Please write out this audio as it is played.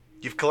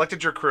You've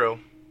collected your crew,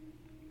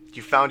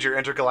 you've found your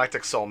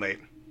intergalactic soulmate,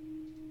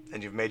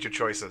 and you've made your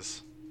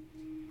choices.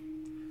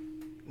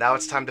 Now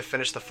it's time to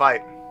finish the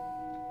fight.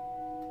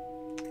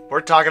 We're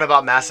talking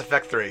about Mass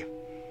Effect 3.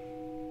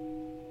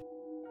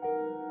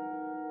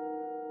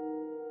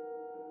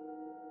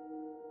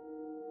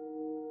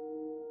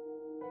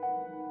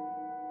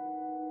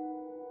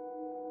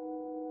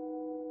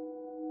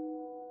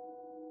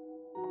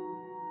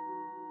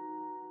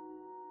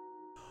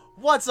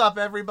 What's up,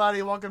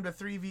 everybody? Welcome to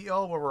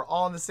 3VO, where we're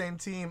all on the same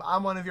team.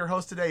 I'm one of your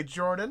hosts today,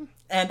 Jordan.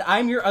 And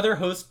I'm your other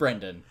host,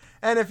 Brendan.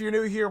 And if you're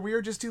new here, we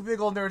are just two big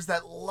old nerds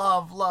that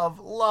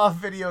love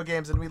video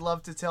games, and we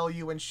love to tell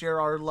you and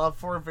share our love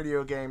for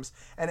video games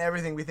and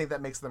everything we think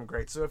that makes them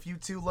great. So if you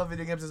too love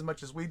video games as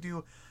much as we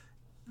do,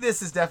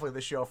 this is definitely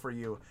the show for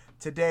you.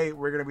 Today,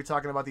 we're going to be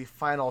talking about the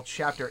final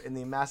chapter in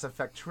the Mass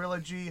Effect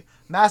trilogy,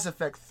 Mass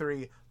Effect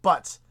 3,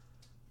 but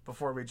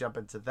before we jump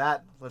into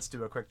that, let's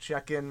do a quick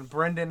check-in.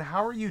 Brendan,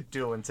 how are you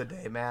doing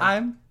today, man?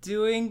 I'm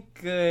doing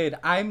good.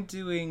 How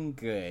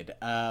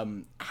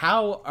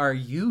are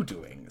you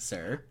doing,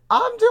 sir?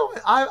 I'm doing.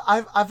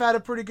 I've had a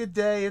pretty good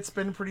day. It's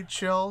been pretty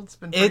chill. It's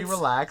been pretty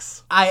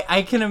relaxed.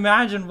 I can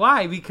imagine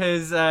why,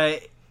 because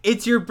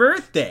it's your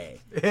birthday.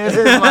 It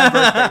is my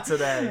birthday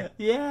today.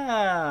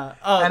 Yeah.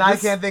 I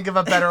can't think of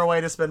a better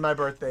way to spend my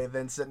birthday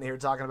than sitting here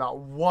talking about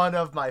one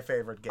of my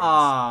favorite games.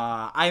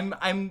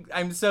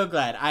 I'm so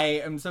glad. I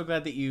am so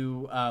glad that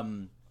you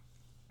I'm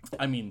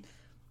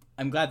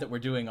glad that we're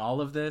doing all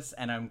of this,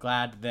 and I'm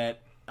glad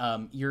that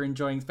you're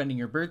enjoying spending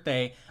your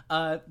birthday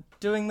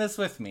doing this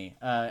with me.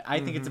 I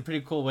think it's a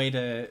pretty cool way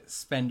to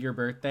spend your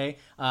birthday.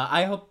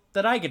 I hope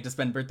that I get to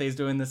spend birthdays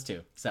doing this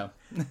too. So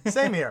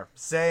Same here.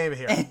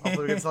 Hopefully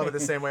we can celebrate the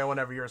same way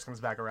whenever yours comes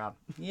back around.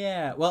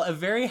 Yeah. Well, a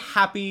very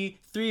happy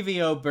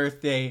 3VO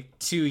birthday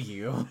to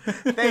you.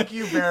 Thank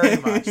you very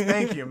much.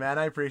 Thank you, man.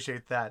 I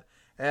appreciate that.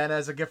 And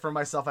as a gift for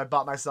myself, I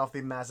bought myself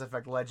the Mass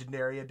Effect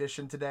Legendary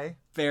Edition today.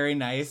 Very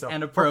nice So,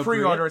 and appropriate. For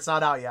pre-order, it's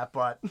not out yet,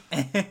 but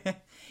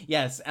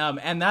Yes,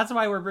 and that's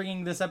why we're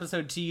bringing this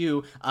episode to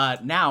you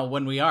now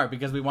when we are,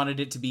 because we wanted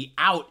it to be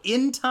out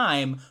in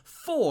time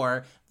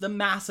for the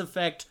Mass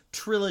Effect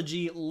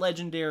Trilogy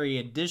Legendary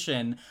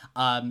Edition,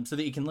 so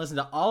that you can listen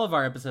to all of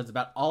our episodes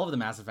about all of the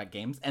Mass Effect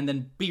games and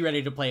then be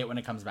ready to play it when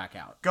it comes back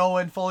out. go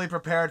in fully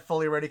prepared,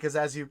 fully ready, because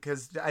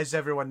as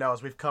everyone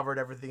knows, we've covered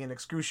everything in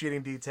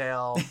excruciating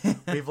detail.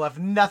 We've left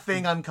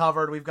nothing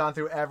uncovered. We've gone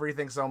through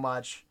everything so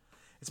much.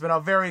 It's been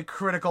a very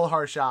critical,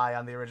 harsh eye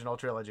on the original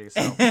trilogy.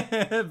 So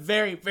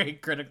Very, very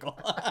critical.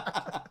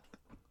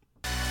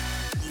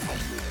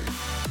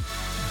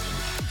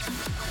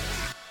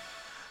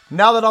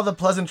 now that all the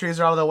pleasantries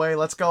are out of the way,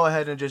 let's go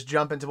ahead and just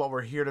jump into what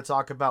we're here to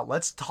talk about.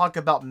 Let's talk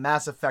about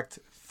Mass Effect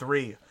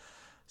 3.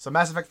 So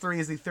Mass Effect 3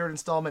 is the third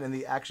installment in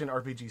the action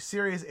RPG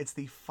series. It's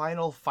the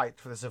final fight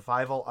for the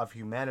survival of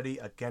humanity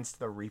against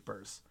the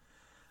Reapers.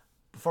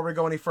 Before we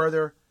go any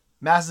further,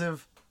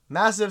 massive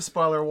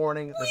spoiler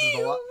warning. This is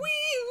the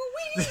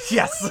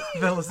yes,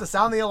 the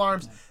sound the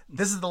alarms.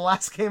 This is the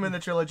last game in the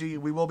trilogy.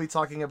 We will be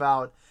talking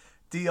about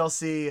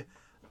DLC,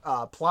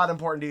 plot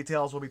important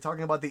details. We'll be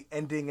talking about the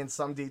ending in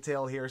some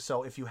detail here.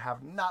 So if you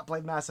have not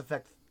played Mass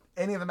Effect,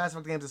 any of the Mass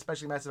Effect games,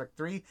 especially Mass Effect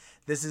 3,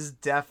 this is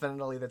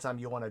definitely the time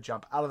you want to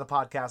jump out of the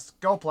podcast,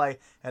 go play,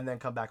 and then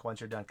come back once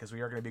you're done, because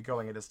we are going to be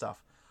going into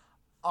stuff.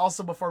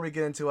 Also, before we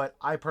get into it,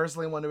 I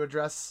personally want to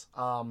address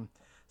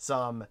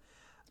some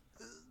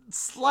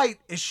slight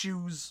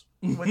issues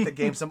with the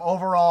game, some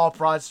overall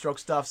broad stroke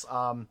stuffs,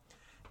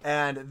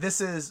 and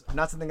this is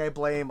not something I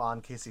blame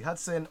on Casey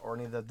Hudson or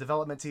any of the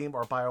development team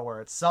or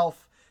BioWare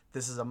itself.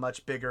 This is a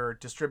much bigger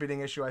distributing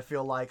issue, I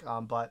feel like,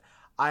 but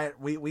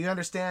we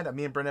understand,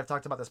 me and Brendan have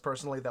talked about this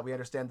personally, that we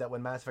understand that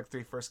when Mass Effect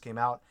 3 first came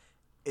out,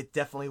 it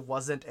definitely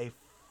wasn't a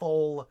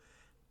full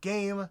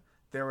game.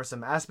 There were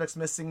some aspects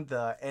missing.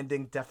 The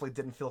ending definitely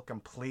didn't feel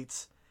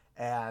complete,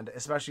 and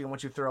especially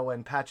once you throw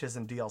in patches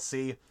and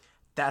DLC,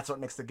 that's what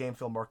makes the game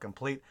feel more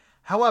complete.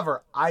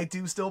 However, I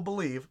do still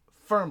believe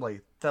firmly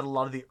that a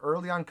lot of the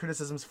early on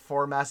criticisms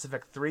for Mass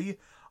Effect 3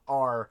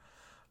 are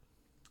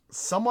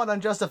somewhat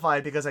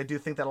unjustified, because I do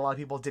think that a lot of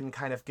people didn't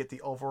kind of get the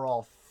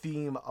overall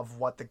theme of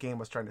what the game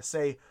was trying to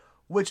say,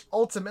 which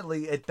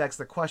ultimately it begs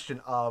the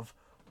question of,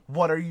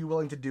 what are you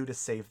willing to do to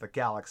save the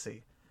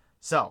galaxy?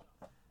 So,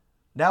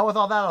 now with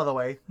all that out of the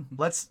way,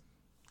 let's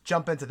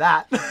jump into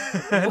that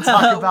and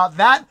talk about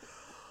that.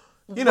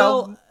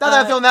 Now that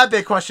I've thrown that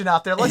big question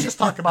out there, let's just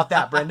talk about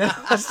that, Brendan.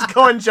 Let's just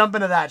go and jump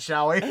into that,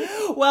 shall we?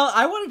 Well,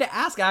 I wanted to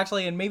ask,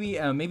 actually, and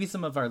maybe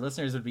some of our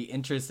listeners would be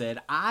interested.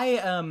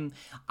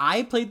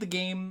 I played the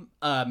game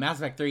Mass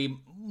Effect 3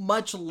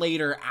 much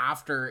later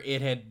after it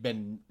had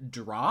been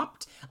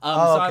dropped. So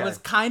I was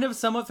kind of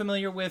somewhat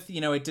familiar with,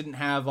 it didn't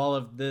have all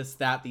of this,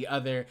 that, the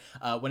other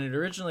when it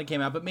originally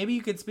came out. But maybe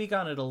you could speak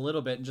on it a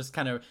little bit and just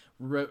kind of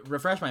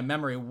refresh my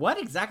memory. What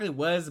exactly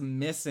was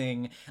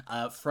missing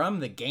from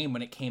the game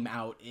when it came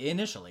out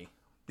initially?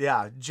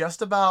 Yeah,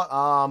 just about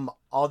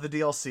all the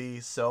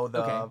DLC. So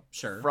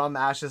From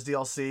Ashes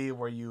DLC,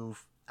 where you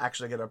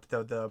actually get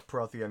the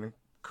Prothean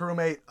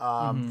crewmate,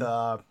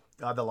 the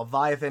The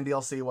Leviathan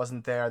DLC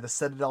wasn't there. The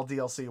Citadel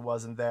DLC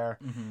wasn't there.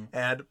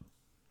 And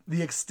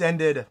the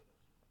extended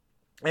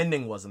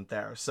ending wasn't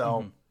there.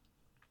 So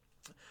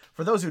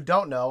for those who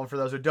don't know, and for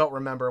those who don't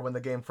remember when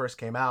the game first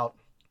came out,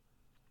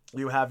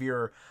 you have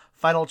your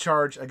final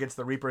charge against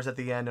the Reapers at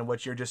the end, in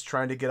which you're just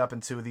trying to get up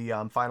into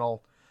the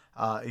final.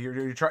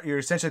 You're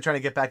essentially trying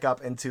to get back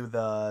up into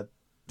the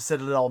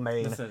Citadel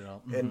main,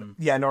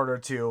 in order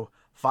to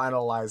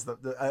finalize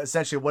the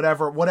essentially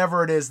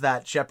whatever it is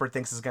that Shepard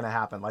thinks is going to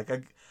happen. Like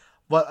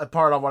a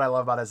part of what I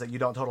love about it is that you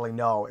don't totally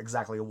know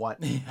exactly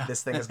what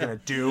this thing is going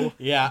to do.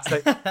 Yeah,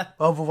 it's like,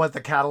 of what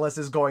the catalyst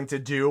is going to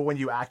do when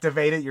you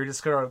activate it. You're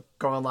just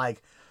going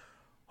like,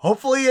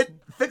 hopefully it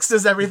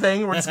fixes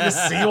everything. We're just going to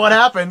see what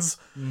happens.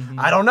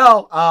 I don't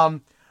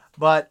know.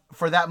 But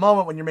for that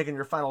moment when you're making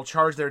your final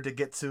charge there to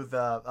get to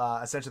the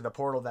essentially the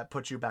portal that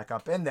puts you back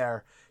up in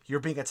there, you're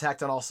being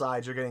attacked on all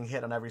sides. You're getting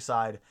hit on every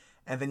side.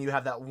 And then you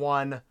have that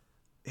one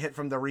hit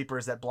from the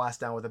Reapers that blast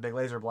down with a big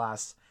laser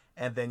blast.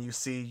 And then you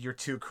see your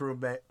two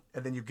crewmates.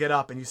 And then you get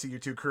up and you see your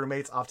two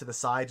crewmates off to the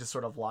side just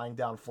sort of lying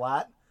down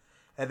flat.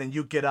 And then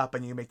you get up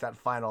and you make that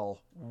final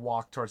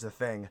walk towards the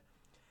thing.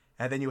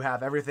 And then you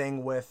have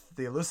everything with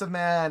the Elusive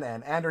Man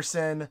and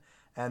Anderson.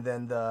 And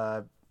then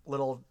the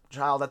little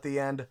child at the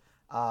end.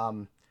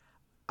 When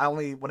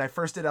I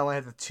first did, I only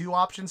had the two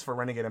options for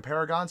Renegade and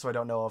Paragon, so I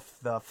don't know if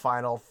the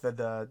final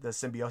the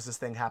symbiosis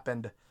thing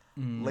happened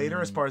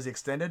later as far as the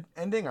extended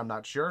ending. I'm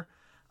not sure.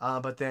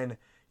 But then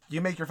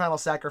you make your final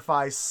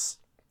sacrifice,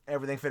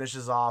 everything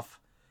finishes off,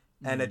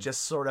 and it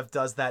just sort of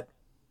does that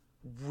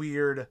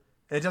weird.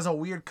 It does a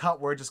weird cut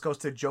where it just goes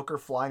to Joker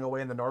flying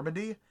away in the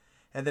Normandy,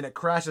 and then it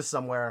crashes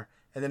somewhere,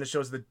 and then it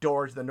shows the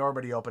door to the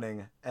Normandy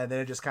opening, and then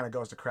it just kind of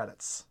goes to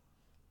credits.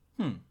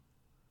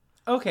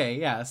 Okay,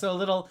 yeah, so a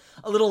little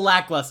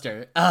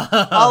lackluster.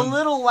 A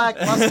little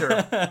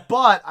lackluster.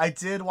 But I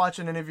did watch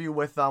an interview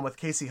with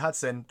Casey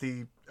Hudson,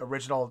 the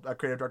original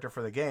creative director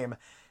for the game,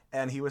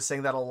 and he was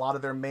saying that a lot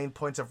of their main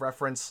points of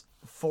reference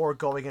for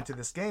going into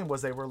this game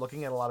was they were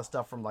looking at a lot of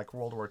stuff from like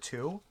World War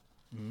II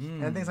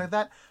and things like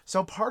that.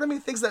 So part of me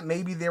thinks that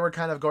maybe they were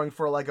kind of going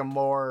for like a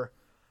more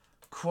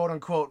quote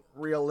unquote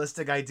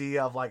realistic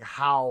idea of like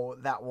how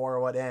that war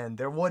would end.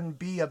 There wouldn't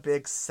be a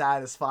big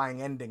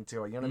satisfying ending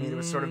to it. You know what I mean? It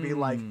would sort of be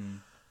like,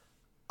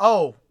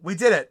 oh, we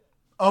did it.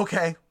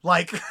 Okay.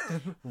 Like,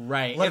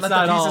 right. let the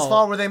pieces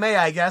fall where they may,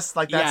 I guess.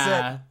 Like, that's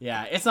it.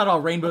 Yeah. It's not all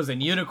rainbows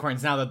and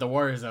unicorns now that the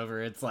war is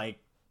over. It's like,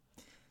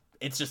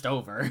 it's just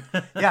over.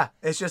 Yeah.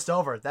 It's just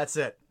over. That's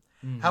it.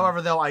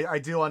 However, though, I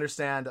do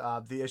understand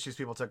the issues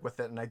people took with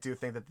it. And I do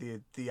think that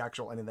the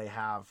actual ending they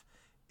have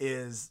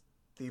is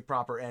the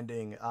proper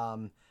ending.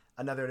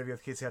 Another interview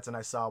with Casey Hudson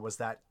I saw was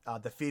that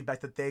the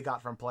feedback that they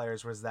got from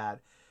players was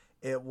that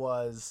it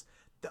was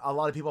a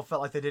lot of people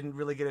felt like they didn't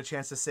really get a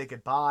chance to say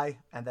goodbye,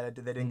 and that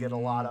they didn't get a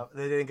lot of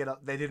they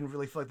didn't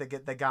really feel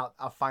like they got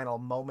a final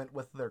moment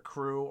with their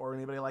crew or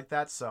anybody like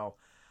that. So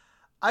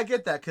I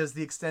get that because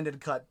the extended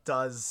cut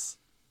does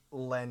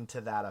lend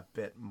to that a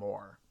bit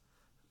more.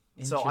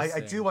 So I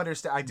do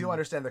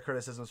understand the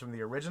criticisms from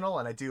the original,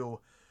 and I do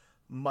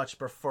much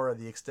prefer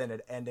the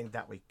extended ending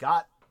that we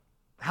got.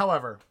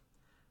 However,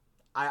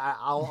 I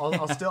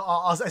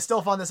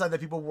still found this side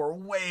that people were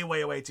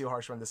way too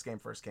harsh when this game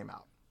first came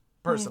out.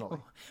 Personally,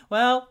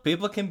 well,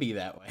 people can be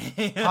that way.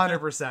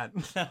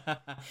 100%.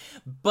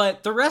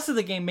 But the rest of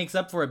the game makes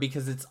up for it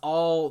because it's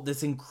all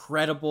this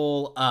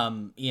incredible,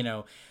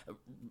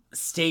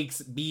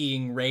 stakes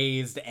being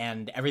raised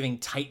and everything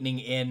tightening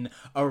in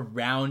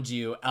around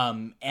you.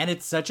 And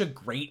it's such a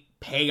great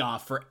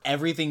payoff for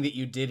everything that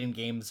you did in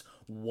games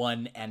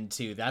 1 and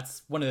 2.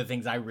 That's one of the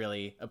things I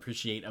really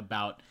appreciate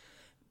about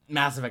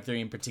Mass Effect 3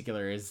 in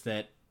particular is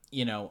that,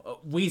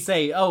 we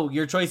say, oh,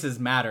 your choices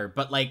matter.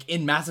 But like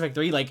in Mass Effect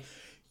 3, like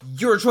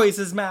your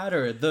choices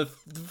matter. The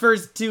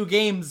first 2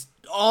 games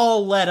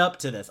all led up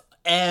to this.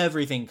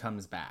 Everything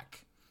comes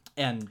back.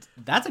 And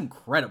that's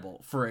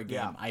incredible for a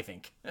game, I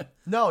think.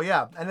 No,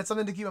 yeah. And it's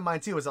something to keep in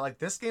mind too, is that like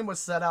this game was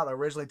set out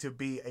originally to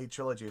be a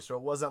trilogy. So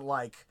it wasn't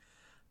like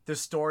the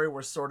story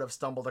was sort of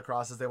stumbled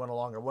across as they went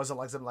along. It wasn't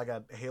like something like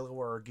a Halo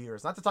or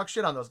Gears. Not to talk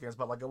shit on those games,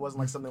 but like it wasn't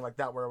like something like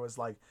that where it was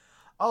like,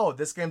 oh,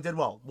 this game did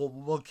well.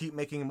 We'll keep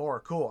making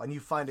more. Cool. And you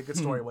find a good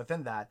story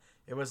within that.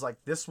 It was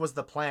like, this was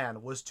the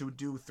plan, was to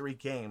do 3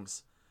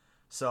 games.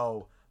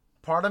 So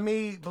part of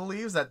me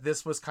believes that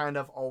this was kind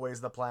of always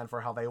the plan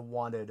for how they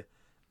wanted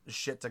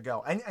shit to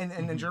go.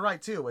 And you're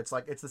right too. It's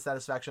like, it's the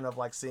satisfaction of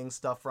like seeing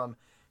stuff from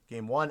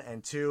game 1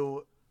 and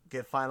 2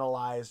 get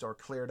finalized or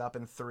cleared up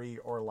in 3,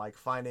 or like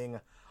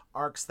finding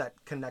arcs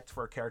that connect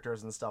for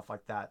characters and stuff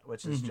like that,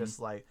 which is just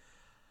like,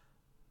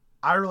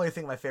 I really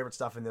think my favorite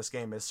stuff in this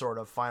game is sort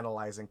of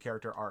finalizing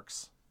character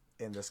arcs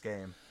in this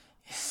game.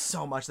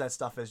 So much of that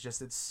stuff is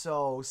just, it's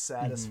so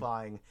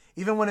satisfying.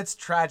 Even when it's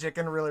tragic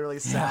and really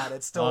sad,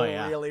 it's still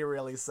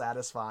really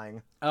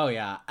satisfying. Oh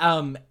yeah.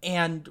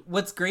 And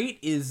what's great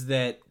is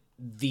that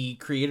the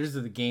creators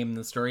of the game,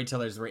 the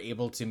storytellers, were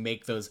able to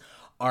make those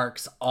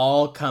arcs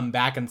all come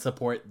back and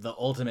support the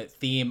ultimate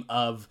theme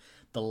of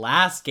the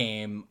last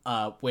game,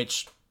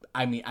 which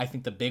I mean, I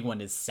think the big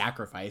one is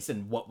sacrifice,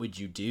 and what would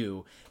you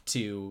do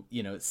to,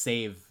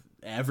 save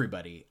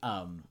everybody.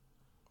 And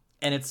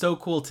it's so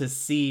cool to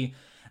see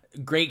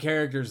great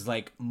characters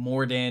like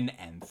Morden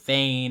and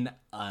Thane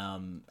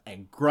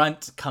and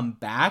Grunt come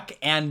back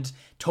and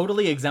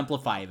totally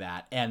exemplify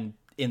that, and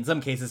in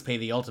some cases pay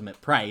the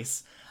ultimate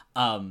price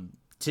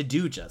to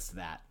do just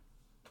that.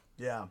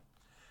 Yeah.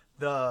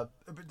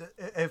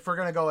 If we're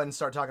gonna go and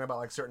start talking about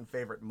like certain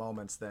favorite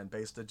moments, then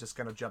based on just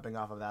kind of jumping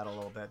off of that a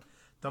little bit,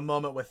 the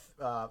moment with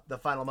the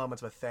final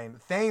moments with Thane.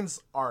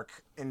 Thane's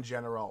arc in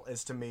general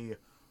is to me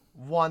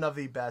one of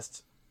the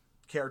best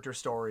character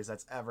stories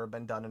that's ever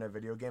been done in a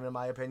video game, in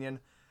my opinion.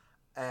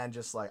 And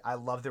just like, I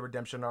love the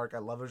redemption arc. I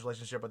love his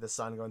relationship with his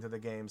son going through the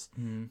games,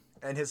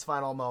 and his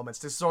final moments.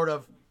 To sort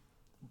of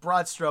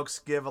broad strokes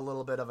give a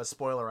little bit of a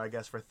spoiler, I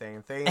guess, for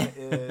Thane. Thane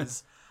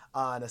is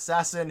an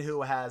assassin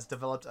who has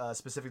developed a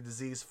specific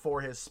disease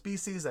for his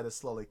species that is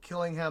slowly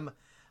killing him.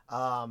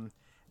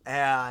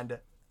 And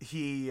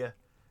he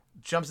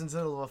jumps into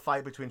the middle of a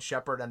fight between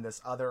Shepard and this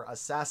other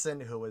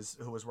assassin who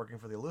was working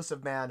for the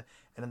Elusive Man.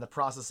 And in the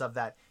process of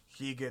that,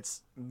 he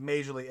gets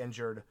majorly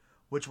injured,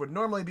 which would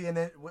normally be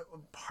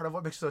part of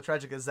what makes it so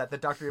tragic is that the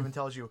doctor even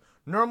tells you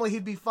normally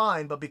he'd be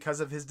fine, but because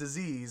of his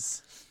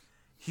disease,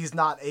 he's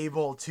not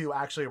able to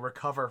actually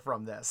recover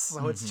from this.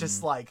 So it's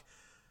just like,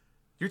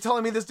 you're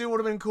telling me this dude would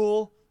have been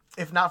cool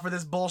if not for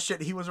this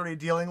bullshit he was already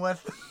dealing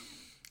with?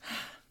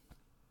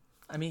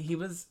 I mean, he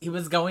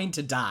was going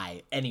to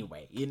die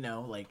anyway,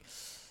 like,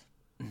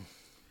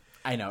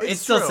 I know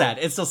it's still sad.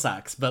 It still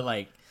sucks, but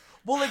like,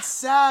 well, it's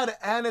sad,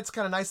 and it's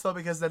kind of nice though,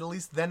 because at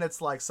least then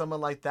it's like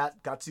someone like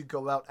that got to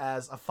go out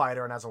as a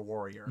fighter and as a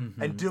warrior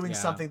and doing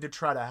something to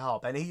try to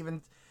help.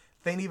 And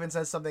Thane even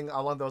says something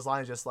along those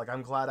lines, just like,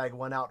 I'm glad I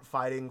went out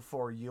fighting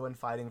for you and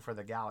fighting for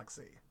the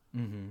galaxy.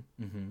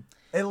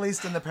 At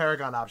least in the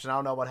Paragon option. I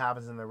don't know what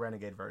happens in the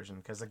Renegade version,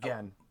 because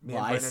again, me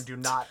and Brandon do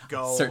not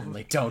go.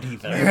 Certainly don't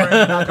either. Me and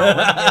Brandon do not go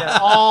Renegade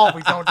at all.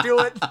 We don't do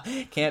it.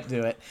 Can't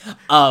do it.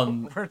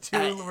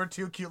 We're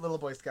two cute little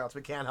Boy Scouts.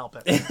 We can't help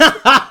it.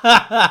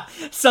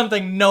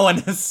 Something no one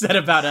has said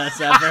about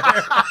us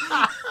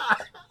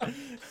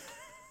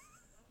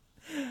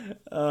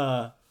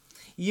ever.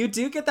 You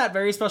do get that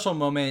very special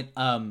moment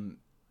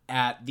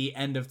at the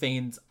end of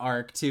Thane's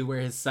arc too, where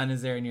his son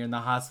is there and you're in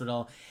the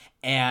hospital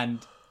and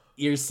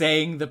you're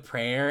saying the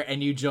prayer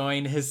and you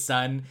join his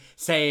son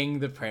saying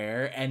the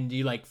prayer and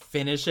you like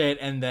finish it,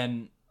 and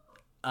then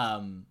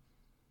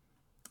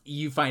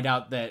you find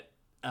out that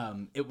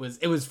it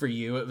was for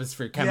you. It was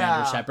for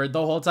Commander Shepard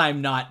the whole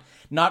time,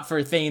 not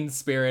for Thane's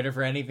spirit or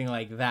for anything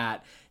like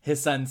that.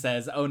 His son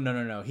says, "Oh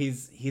no,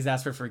 he's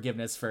asked for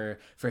forgiveness for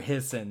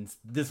his sins.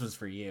 This was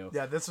for you."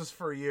 Yeah, this was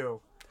for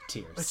you.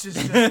 Tears. It's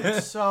just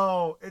it's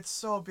so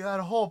that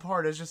whole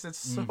part is just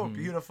so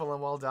beautiful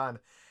and well done.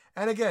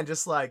 And again,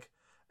 just like,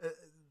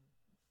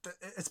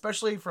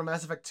 especially from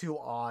Mass Effect 2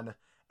 on,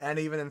 and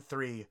even in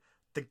 3,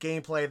 the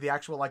gameplay, the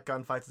actual like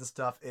gunfights and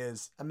stuff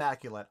is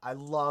immaculate. I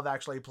love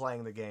actually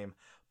playing the game.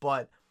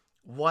 But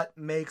what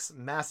makes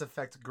Mass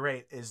Effect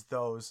great is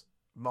those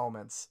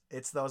moments.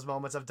 It's those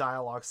moments of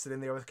dialogue, sitting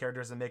there with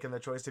characters and making the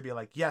choice to be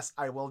like, yes,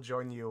 I will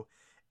join you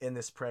in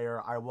this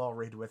prayer. I will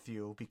read with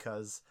you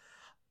because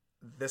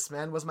this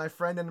man was my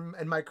friend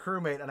and my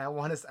crewmate, and I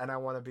want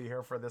to be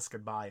here for this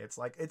goodbye. It's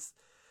like,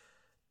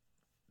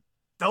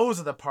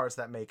 those are the parts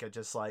that make it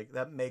just like,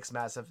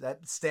 that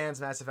stands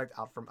Mass Effect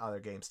out from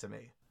other games to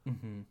me.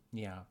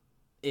 Yeah.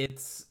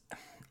 It's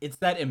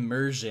that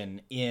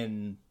immersion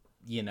in,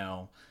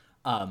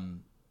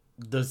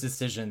 those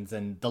decisions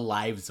and the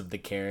lives of the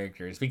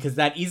characters, because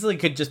that easily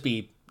could just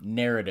be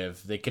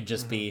narrative. They could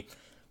just be,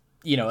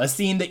 a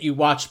scene that you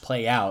watch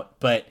play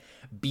out, but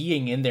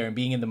being in there and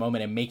being in the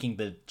moment and making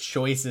the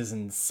choices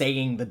and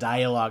saying the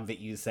dialogue that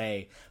you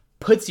say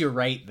puts you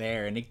right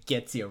there, and it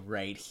gets you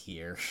right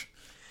here.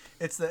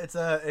 We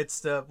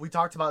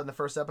talked about in the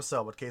first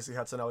episode, what Casey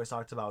Hudson always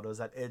talked about was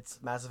that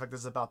Mass Effect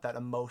is about that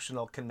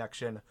emotional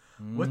connection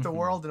with the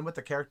world and with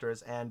the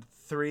characters, and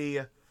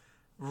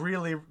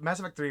Mass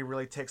Effect 3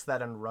 really takes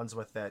that and runs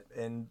with it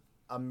in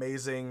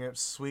amazing,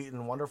 sweet,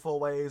 and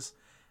wonderful ways,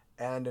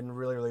 and in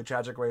really, really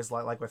tragic ways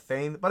like with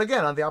Thane. But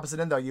again, on the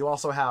opposite end though, you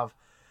also have,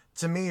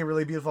 to me,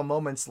 really beautiful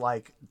moments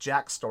like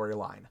Jack's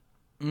storyline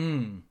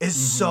is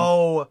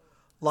so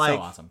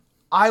awesome.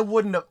 I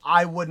wouldn't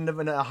have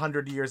in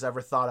 100 years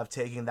ever thought of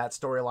taking that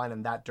storyline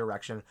in that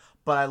direction,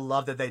 but I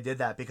love that they did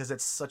that because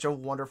it's such a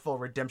wonderful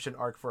redemption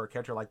arc for a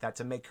character like that,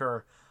 to make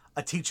her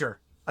a teacher,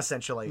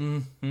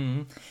 essentially.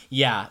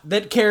 Yeah,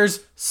 that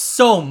cares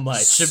so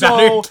much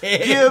about her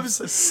kids.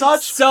 Gives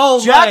such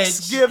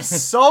much. Gives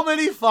so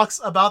many fucks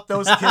about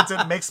those kids,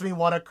 it makes me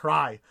want to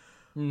cry.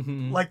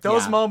 Like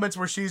those moments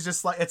where she's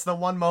just like, it's the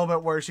one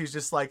moment where she's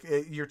just like,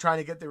 you're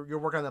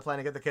working on the plan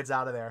to get the kids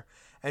out of there,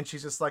 and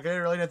she's just like, I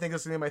really didn't think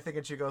this was gonna be my thing,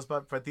 and she goes,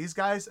 but these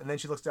guys, and then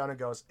she looks down and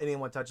goes,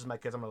 anyone touches my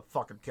kids, I'm gonna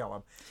fucking kill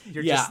him.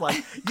 You're just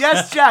like,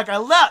 yes, Jack,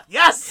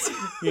 yes.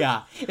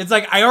 Yeah, it's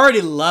like, I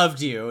already loved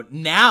you.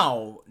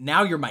 Now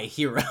you're my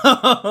hero.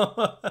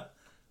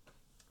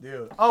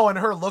 Dude. Oh, and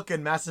her look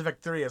in Mass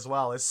Effect 3 as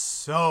well is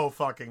so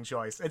fucking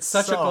choice. It's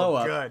Such so a glow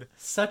up. good.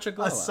 Such a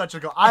glow up. Such a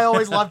glow. I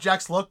always loved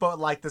Jack's look, but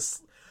like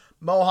this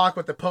mohawk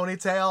with the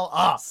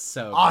ponytail.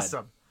 So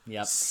awesome. Good.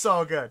 Yep.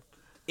 So good.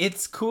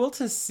 It's cool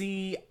to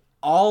see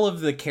all of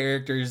the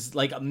characters,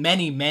 like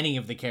many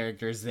of the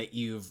characters that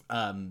you've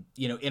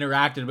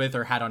interacted with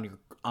or had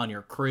on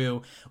your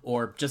crew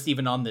or just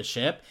even on the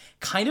ship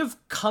kind of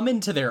come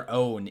into their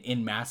own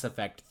in Mass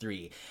Effect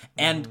 3.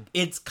 And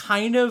it's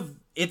kind of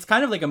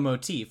like a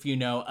motif,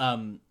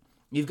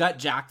 you've got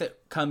Jack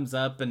that comes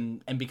up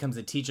and becomes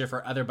a teacher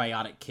for other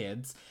biotic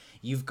kids.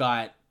 You've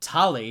got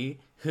Tali,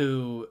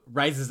 who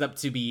rises up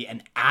to be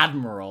an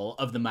admiral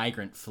of the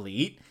migrant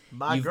fleet.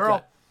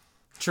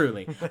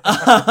 Truly.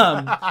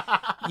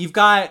 You've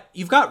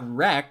got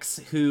Rex,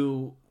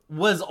 who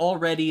was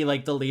already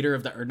like the leader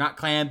of the Urdnot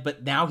clan,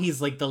 but now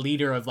he's like the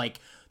leader of like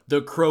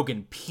the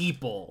Krogan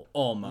people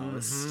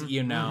almost,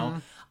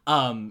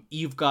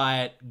 You've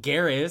got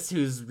Garrus,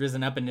 who's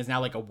risen up and is now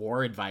like a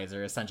war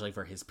advisor essentially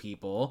for his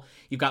people.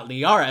 You've got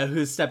Liara,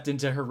 who's stepped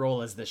into her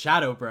role as the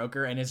Shadow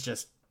Broker and is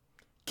just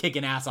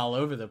kicking ass all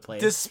over the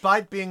place.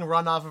 Despite being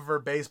run off of her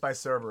base by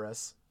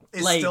Cerberus,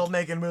 is still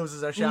making moves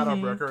as a Shadow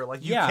Broker.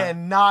 Like, you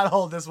cannot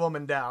hold this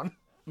woman down.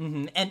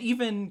 Mm-hmm. And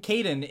even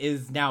Kaidan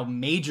is now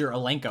Major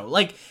Alenko.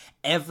 Like,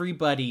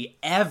 everybody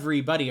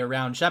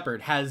around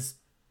Shepard has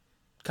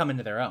come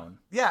into their own.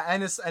 Yeah,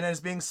 and is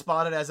being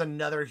spotted as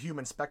another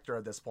human Spectre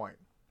at this point.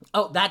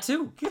 Oh, that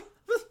too.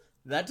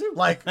 That too.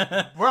 Like,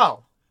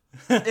 bro.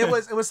 It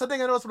was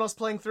something I noticed when I was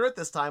playing through it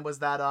this time was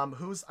that I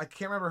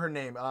can't remember her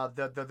name,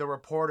 the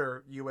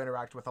reporter you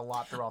interact with a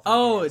lot through all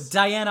three games.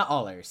 Diana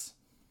Allers.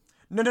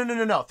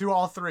 No, through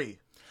all three.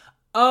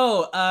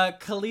 Oh,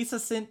 Kalisa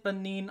Sint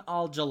Benin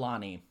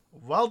Al-Jalani.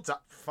 Well done.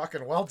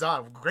 Fucking well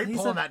done. Great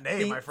pulling that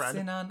name, my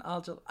friend.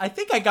 I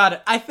think I got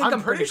it.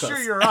 I'm pretty close.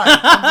 sure you're right.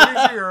 I'm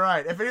pretty sure you're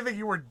right. If anything,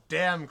 you were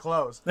damn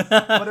close.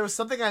 But it was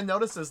something I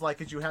noticed is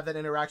like, as you have that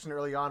interaction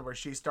early on where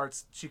she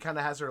kind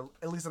of has her,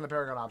 at least in the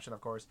Paragon option,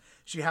 of course,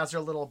 she has her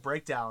little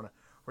breakdown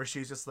where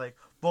she's just like,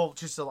 well,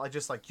 just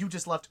like, you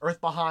just left Earth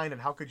behind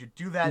and how could you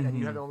do that? Mm-hmm. And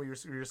you have the moment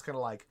where you're just kind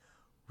of like,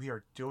 we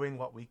are doing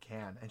what we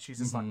can. And she's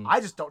just like,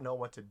 I just don't know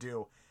what to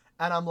do.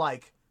 And I'm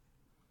like,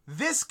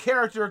 this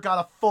character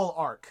got a full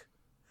arc.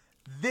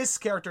 This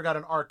character got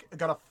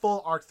a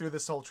full arc through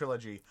this whole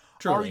trilogy.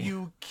 Truly. Are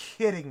you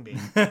kidding me?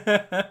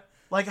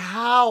 Like,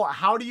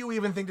 how do you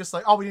even think just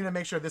like, oh, we need to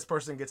make sure this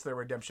person gets their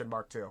redemption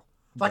mark too?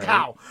 Like,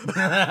 right.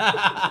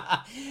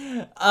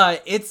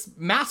 How? It's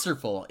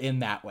masterful in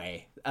that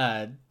way.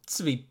 To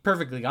be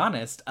perfectly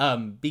honest,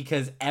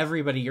 because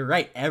you're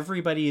right,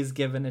 everybody is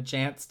given a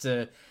chance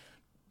to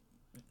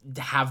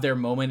have their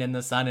moment in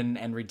the sun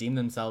and redeem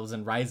themselves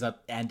and rise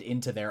up and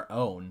into their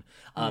own.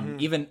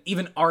 Even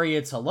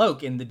Arya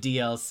T'Loak in the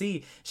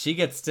DLC, she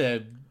gets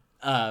to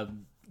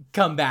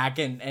come back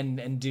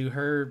and do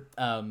her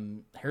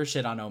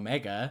shit on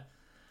Omega.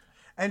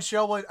 And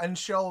show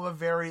a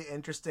very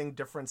interesting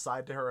different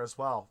side to her as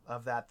well,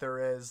 of that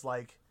there is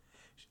like,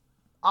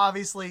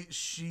 obviously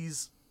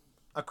she's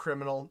a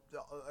criminal,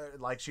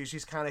 like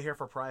she's kind of here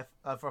for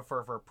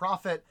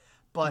profit,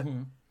 but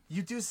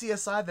you do see a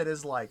side that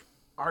is like,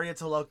 Arya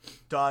T'Loak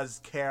does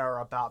care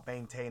about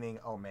maintaining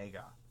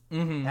Omega,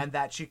 and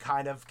that she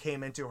kind of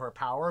came into her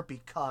power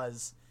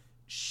because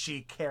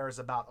she cares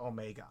about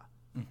Omega,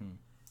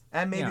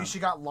 and maybe she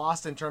got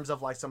lost in terms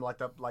of like some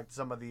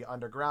of the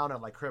underground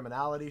and like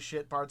criminality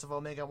shit parts of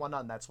Omega and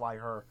whatnot, and that's why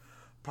her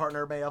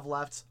partner may have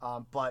left.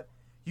 But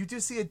you do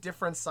see a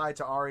different side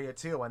to Arya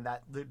too, and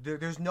that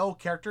there's no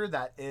character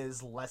that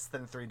is less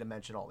than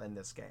 3-dimensional in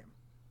this game.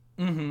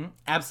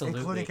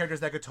 Absolutely. Including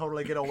characters that could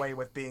totally get away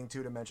with being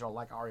 2-dimensional,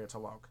 like Arya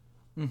T'Loak.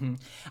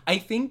 I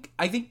think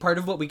part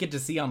of what we get to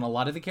see on a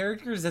lot of the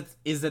characters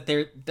is that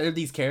they're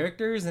these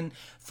characters, and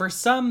for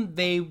some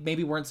they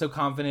maybe weren't so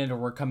confident or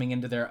were coming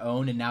into their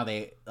own, and now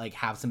they like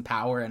have some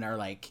power and are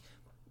like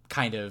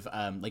kind of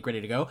like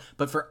ready to go.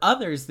 But for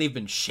others, they've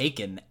been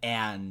shaken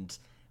and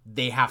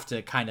they have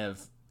to kind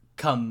of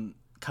come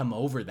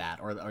over that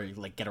or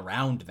like get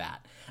around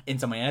that in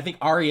some way. And I think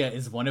Arya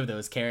is one of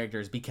those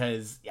characters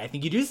because I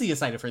think you do see a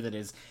side of her that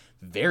is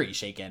very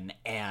shaken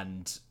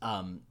and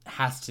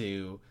has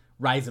to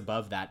rise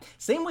above that.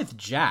 Same with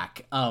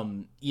Jack.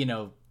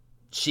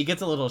 She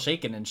gets a little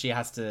shaken and she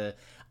has to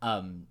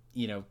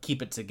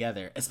keep it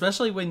together,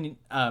 especially when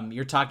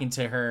you're talking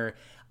to her.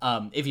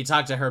 If you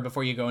talk to her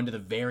before you go into the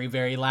very,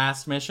 very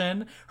last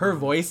mission, her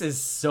voice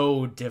is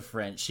so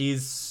different.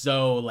 She's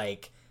so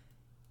like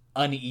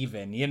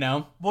uneven,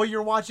 Well,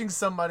 you're watching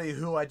somebody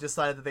who I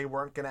decided that they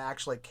weren't going to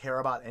actually care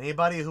about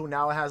anybody, who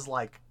now has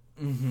like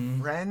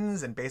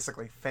friends and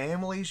basically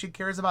family she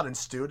cares about and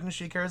students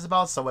she cares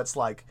about. So it's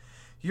like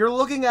you're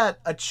looking at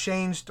a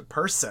changed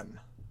person.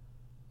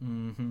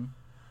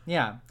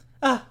 Yeah.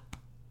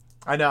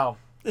 I know.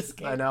 This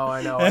game. I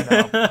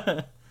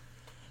know.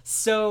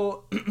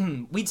 So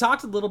we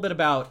talked a little bit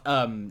about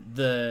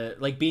the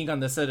like being on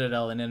the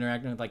Citadel and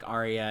interacting with like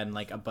Arya and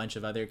like a bunch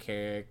of other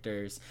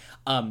characters.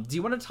 Do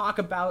you want to talk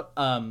about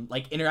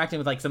like interacting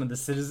with like some of the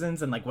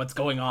citizens and like what's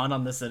going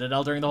on the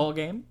Citadel during the whole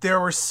game?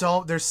 There's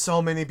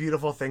so many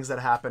beautiful things that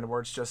happen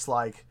where it's just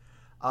like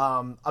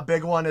a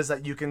big one is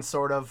that you can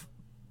sort of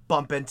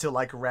bump into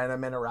like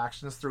random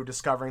interactions through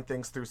discovering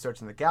things through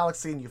searching the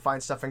galaxy, and you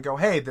find stuff and go,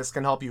 hey, this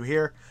can help you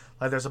here.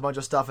 Like there's a bunch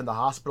of stuff in the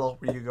hospital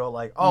where you go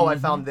like, oh, I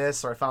found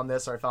this, or I found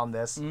this, or I found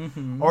this.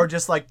 Or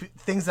just like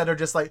things that are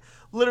just like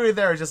literally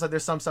there. Just like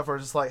there's some stuff where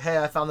it's just like, hey,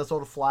 I found this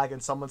old flag,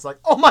 and someone's like,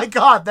 oh my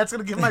god, that's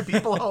gonna give my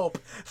people hope,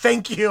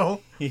 thank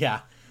you. Yeah.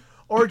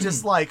 Or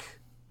just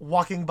like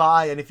walking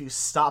by, and if you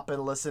stop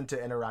and listen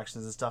to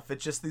interactions and stuff,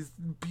 it's just these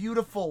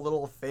beautiful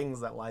little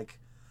things that like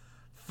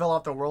fill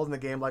out the world in the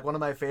game. Like one of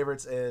my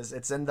favorites is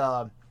it's in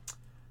the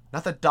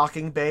not the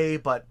docking bay,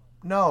 but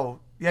no,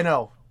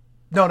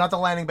 not the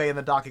landing bay, in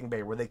the docking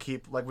bay where they're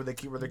keeping Like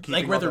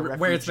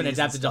where it's been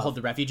adapted to hold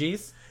the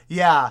refugees.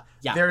 Yeah.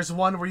 There's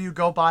one where you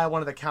go by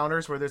one of the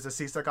counters where there's a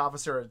Seasick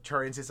officer, a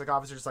Turian Seasick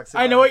officer, just like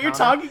I know what you're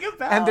talking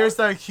about. And there's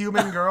the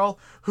human girl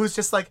who's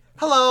just like,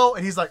 hello,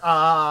 and he's like,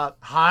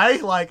 hi,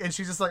 like, and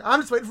she's just like,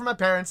 I'm just waiting for my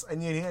parents,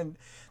 and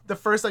the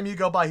first time you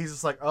go by, he's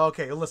just like, oh,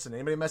 okay, listen,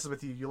 anybody messes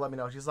with you, you let me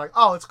know. She's like,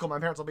 oh, it's cool, my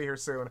parents will be here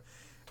soon.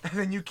 And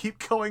then you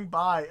keep going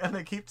by, and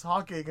they keep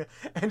talking,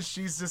 and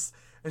she's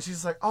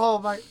like, oh,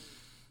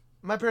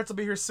 my parents will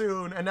be here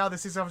soon. And now the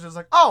Seasick officer is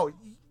like, oh,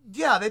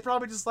 yeah, they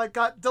probably just like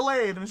got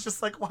delayed. And it's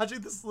just like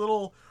watching this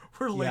little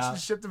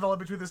relationship develop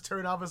between this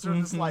Turian officer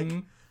and this like,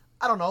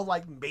 I don't know,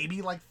 like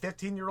maybe like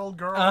 15-year-old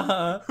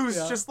girl who's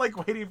just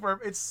like waiting for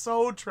him. It's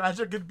so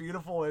tragic and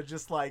beautiful. It's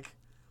just like,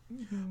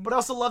 but I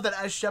also love that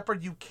as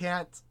Shepard, you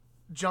can't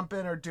jump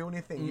in or do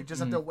anything. You just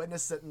have to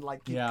witness it and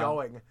like keep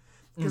going.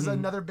 Because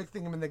another big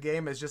thing in the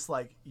game is just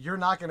like, you're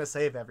not going to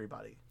save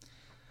everybody.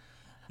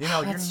 You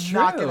know,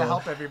 you're not going to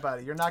help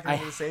everybody. You're not going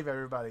to save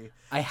everybody.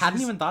 I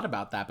hadn't even thought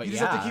about that, but you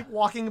just have to keep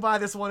walking by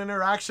this one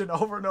interaction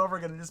over and over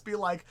again and just be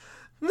like,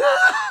 no!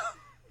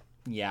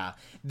 Yeah.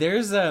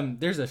 There's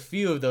a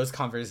few of those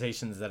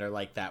conversations that are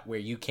like that where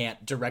you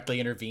can't directly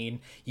intervene.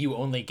 You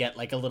only get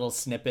like a little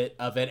snippet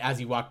of it as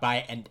you walk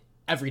by, and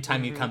every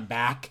time you come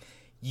back,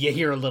 you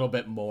hear a little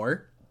bit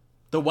more.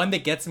 The one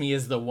that gets me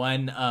is the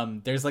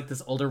one, there's like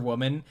this older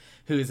woman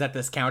who's at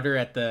this counter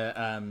at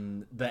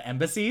the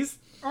embassies.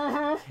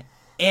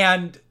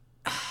 And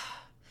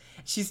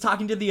she's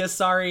talking to the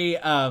Asari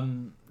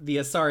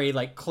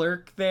like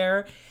clerk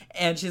there,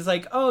 and she's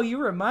like, "Oh, you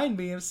remind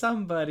me of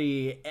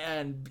somebody."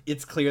 And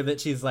it's clear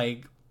that she's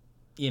like,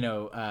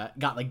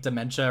 got like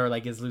dementia or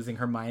like is losing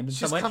her mind. And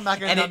she's come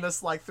back and done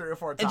this like 3 or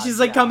 4 times. And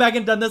she's like come back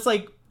and done this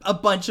like a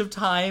bunch of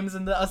times,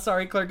 and the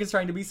Asari clerk is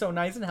trying to be so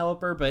nice and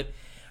help her, but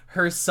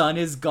her son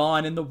is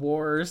gone in the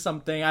war or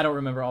something. I don't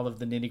remember all of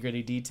the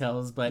nitty-gritty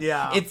details, but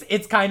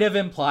it's kind of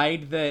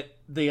implied that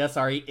the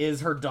Asari is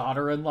her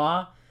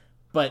daughter-in-law,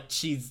 but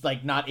she's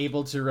like not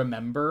able to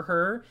remember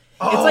her.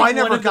 Oh, it's like I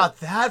never got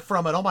that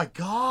from it. Oh my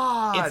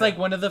god. It's like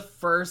one of the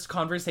first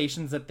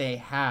conversations that they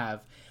have.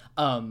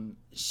 Or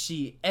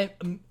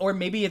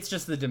maybe it's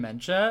just the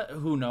dementia,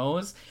 who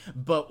knows?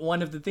 But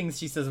one of the things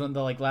she says, one of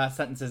the like last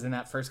sentences in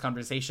that first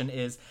conversation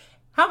is,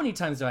 "How many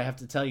times do I have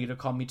to tell you to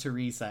call me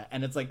Teresa?"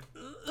 And it's like,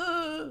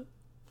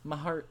 my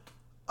heart.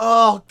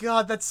 Oh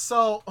god, that's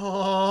so.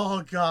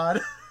 Oh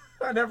god,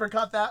 I never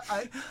caught that.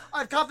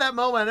 I caught that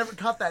moment. I never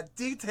caught that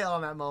detail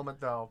in that moment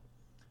though.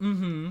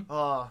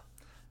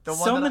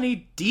 So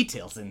many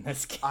details in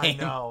this game. I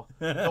know.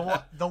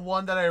 The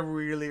one that I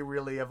really,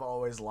 really have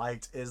always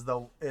liked is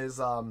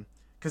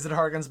because it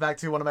harkens back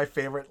to one of my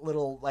favorite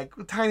little like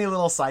tiny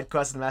little side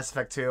quests in Mass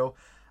Effect 2.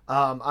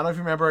 I don't know if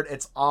you remember it.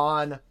 It's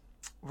on.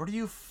 Where do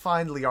you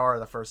find Liara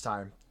the first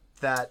time?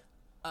 Ilium,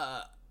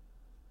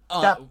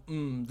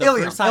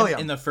 first time Ilium.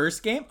 In the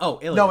first game? Oh,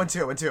 Ilium. No, in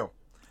two.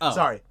 Oh.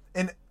 Sorry.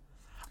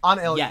 On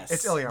Ilium. Yes.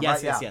 It's Ilium,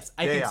 yes, right? Yes.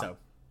 I think so.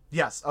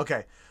 Yes,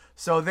 okay.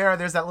 So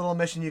there's that little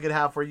mission you could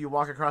have where you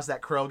walk across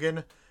that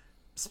Krogan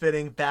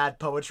spitting bad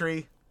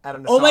poetry at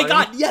an Asari. Oh my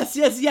god,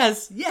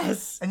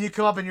 yes. And you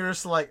come up and you're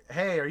just like,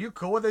 hey, are you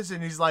cool with this?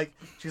 And she's like,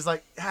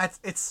 yeah,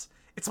 it's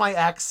my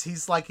ex.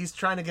 He's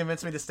trying to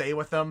convince me to stay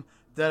with him.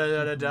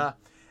 Da-da-da-da-da.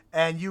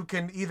 And you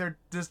can either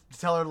just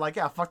tell her, like,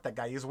 yeah, fuck that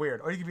guy, he's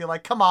weird. Or you can be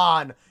like, come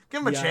on,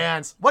 give him a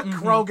chance. What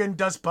Krogan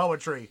does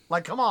poetry?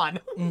 Like, come on.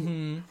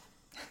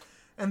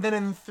 And then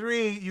in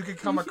 3, you could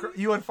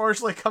you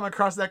unfortunately come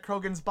across that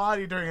Krogan's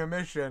body during a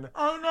mission.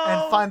 Oh, no.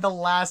 And find the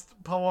last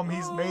poem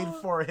he's made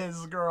for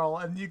his girl.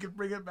 And you can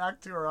bring it back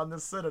to her on the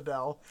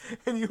Citadel.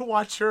 And you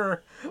watch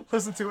her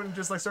listen to it and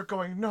just, like, start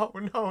going, no.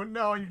 And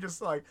you're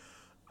just like,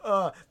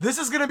 this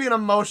is going to be an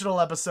emotional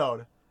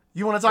episode.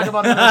 You want to talk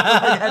about it?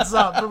 Heads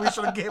up, but we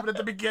should have gave it at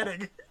the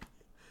beginning.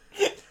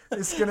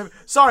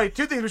 Sorry,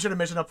 2 things we should have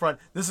mentioned up front.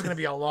 This is gonna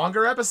be a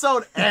longer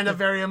episode and a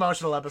very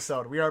emotional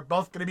episode. We are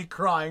both gonna be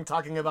crying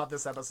talking about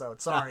this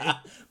episode. Sorry.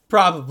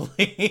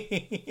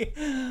 Probably.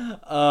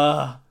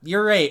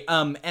 You're right.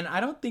 And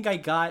I don't think I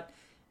got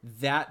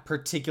that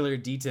particular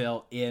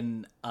detail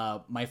in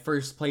my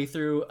first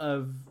playthrough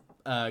of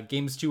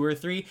games 2 or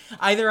 3.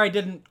 Either I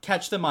didn't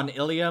catch them on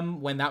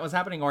Ilium when that was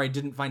happening, or I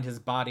didn't find his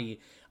body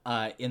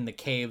in the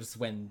caves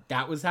when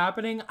that was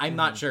happening. I'm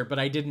not sure, but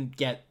I didn't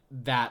get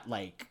that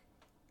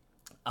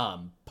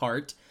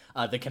part,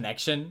 the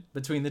connection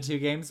between the two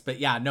games. But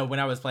yeah, no, when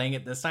I was playing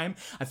it this time,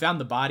 I found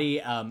the body,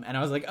 and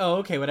I was like, oh,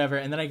 okay, whatever.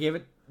 And then I gave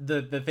it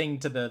the thing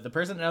to the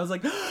person, and I was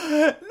like,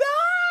 no!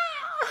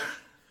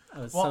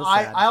 Well, so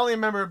sad. I only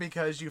remember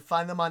because you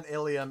find them on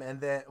Ilium,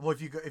 and then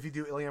if you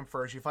do Ilium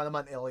first, you find them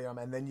on Ilium,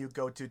 and then you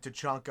go to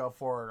Tuchanka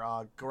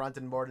for Grunt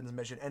and Morden's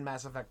mission in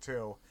Mass Effect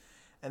 2,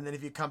 and then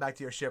if you come back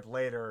to your ship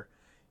later,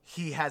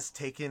 he has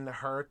taken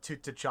her to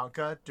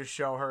Tuchanka to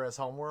show her his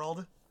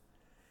homeworld,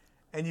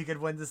 and you could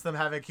witness them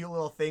have a cute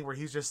little thing where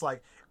he's just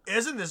like,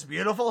 "Isn't this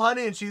beautiful,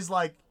 honey?" And she's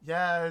like,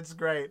 "Yeah, it's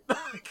great."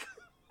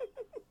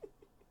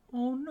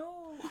 Oh no.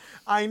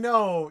 I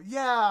know.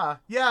 Yeah,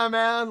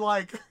 man.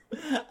 Like.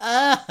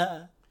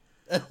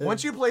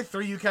 Once you play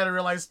 3, you kind of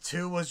realize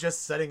 2 was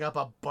just setting up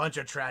a bunch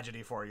of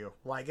tragedy for you.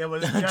 Like, it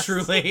was just,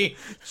 truly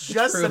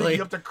setting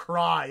you up to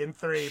cry in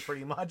 3,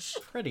 pretty much.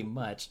 Pretty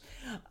much.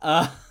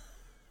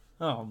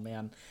 Oh,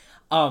 man.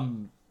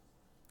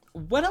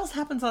 What else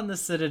happens on the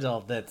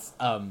Citadel that's,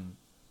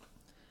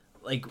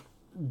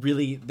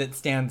 really, that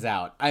stands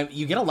out?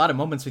 You get a lot of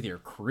moments with your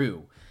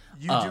crew.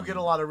 You do get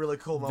a lot of really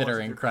cool moments that are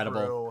with your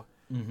incredible. crew.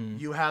 Mm-hmm.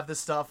 You have this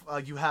stuff.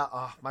 You have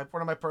one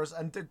of my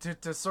and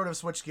to sort of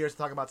switch gears to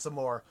talk about some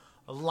more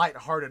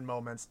lighthearted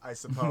moments, I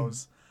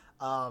suppose.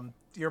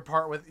 Your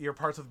parts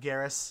with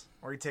Garrus,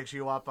 where he takes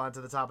you up onto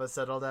the top of the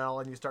Citadel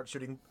and you start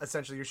shooting.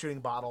 Essentially, you're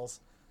shooting bottles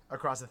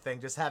across the thing,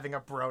 just having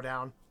a bro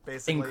down,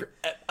 basically.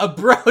 A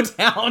bro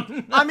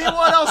down. I mean,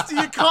 what else do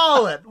you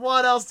call it?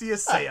 What else do you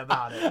say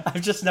about it?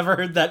 I've just never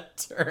heard that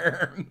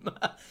term.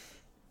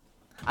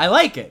 I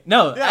like it.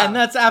 No, yeah. And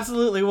that's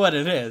absolutely what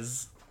it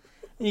is.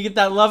 You get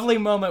that lovely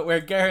moment where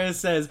Garrus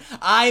says,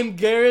 "I'm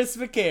Garrus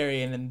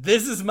Vakarian, and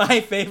this is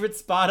my favorite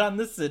spot on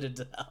the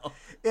Citadel."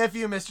 If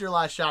you missed your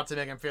last shot to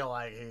make him feel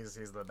like he's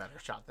the better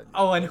shot than you.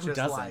 Oh, and who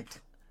doesn't? Like,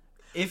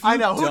 I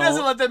know. Who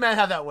doesn't let the man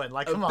have that win?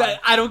 Like, come on.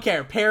 I don't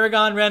care.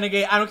 Paragon,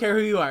 Renegade, I don't care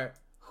who you are.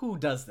 Who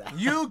does that?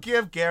 You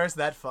give Garrus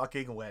that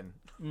fucking win.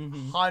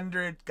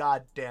 100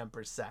 goddamn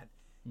percent.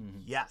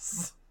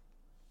 Yes.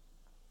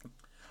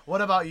 What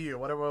about you?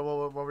 What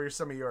were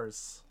some of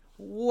yours?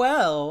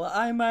 Well,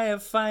 I might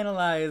have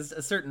finalized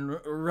a certain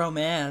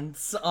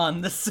romance on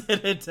the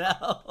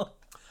Citadel.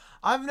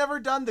 I've never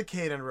done the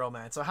Kaidan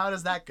romance, so how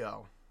does that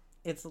go?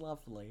 It's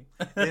lovely.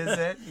 Is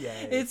it?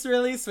 Yay. It's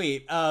really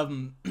sweet.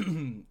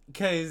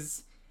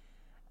 Because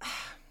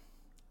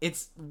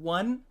it's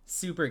 1,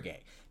 super gay.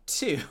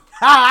 2,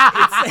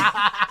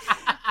 I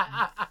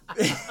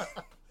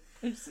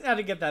just had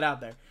to get that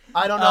out there.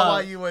 I don't know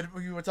why you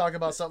would talk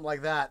about something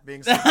like that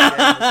being super gay in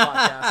this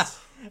podcast.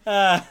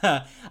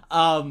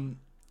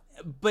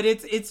 But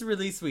it's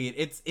really sweet.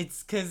 It's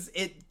because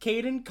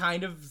Kaidan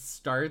kind of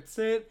starts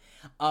it.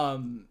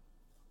 Ooh,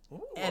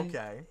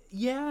 okay.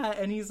 Yeah,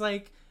 and he's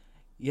like,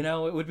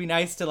 it would be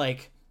nice to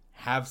like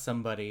have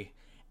somebody.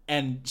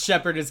 And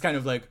Shepard is kind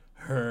of like,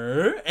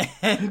 her?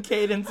 And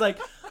Kaidan's like,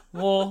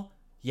 well,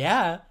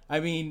 yeah. I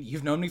mean,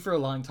 you've known me for a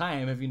long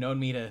time. Have you known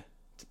me to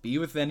be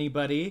with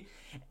anybody?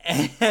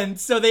 And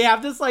so they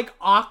have this like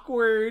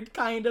awkward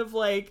kind of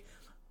like,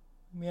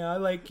 yeah, I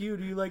like you.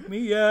 Do you like me?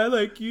 Yeah, I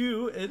like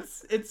you.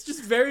 It's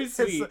just very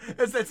sweet.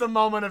 It's a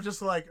moment of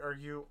just like, are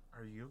you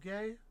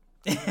gay?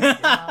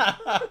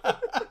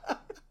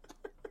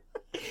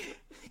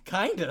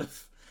 Kind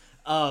of.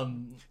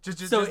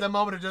 Just the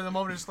moment of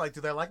just like,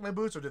 do they like my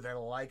boots or do they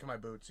like my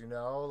boots?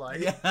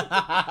 Like. Yeah.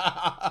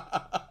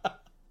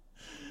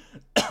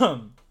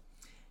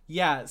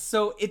 Yeah,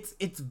 so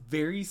it's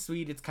very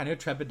sweet. It's kind of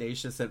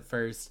trepidatious at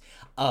first,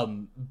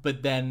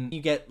 but then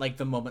you get like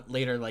the moment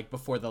later, like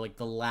before the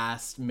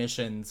last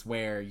missions,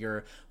 where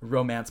your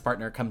romance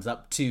partner comes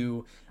up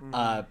to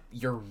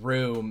your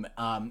room,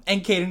 and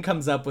Kaidan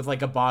comes up with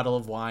like a bottle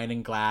of wine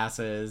and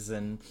glasses,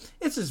 and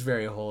it's just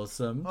very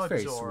wholesome. It's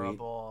very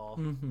adorable.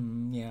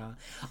 Sweet. Yeah.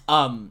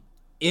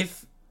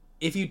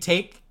 If you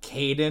take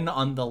Kaidan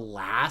on the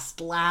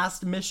last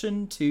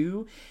mission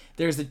too,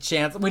 there's a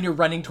chance when you're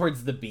running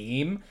towards the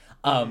beam,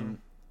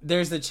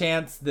 there's a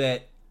chance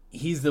that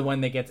he's the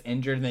one that gets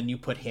injured, and then you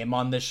put him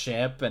on the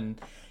ship. And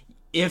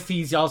if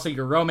he's also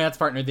your romance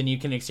partner, then you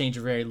can exchange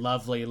a very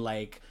lovely,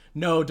 like,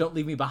 no, don't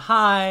leave me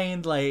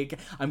behind. Like,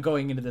 I'm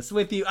going into this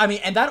with you. I mean,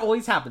 and that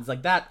always happens.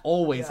 Like, that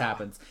always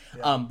happens.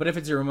 Yeah. But if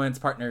it's your romance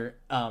partner,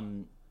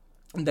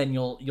 then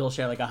you'll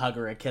share like a hug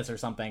or a kiss or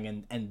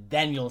something, and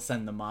then you'll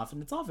send them off,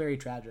 and it's all very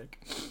tragic.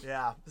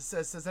 Yeah.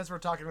 Since we're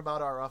talking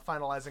about our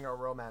finalizing our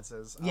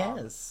romances.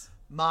 Yes.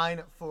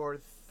 Mine for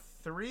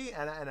 3,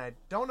 and I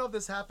don't know if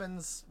this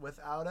happens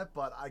without it,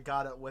 but I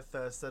got it with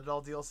the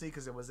Citadel DLC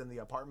because it was in the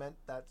apartment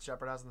that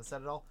Shepard has in the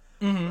Citadel.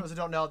 For those who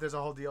don't know, there's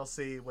a whole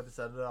DLC with the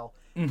Citadel.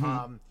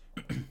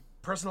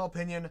 Personal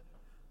opinion,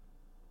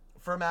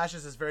 Firm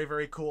Ashes is very,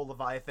 very cool.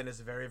 Leviathan is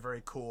very,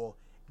 very cool.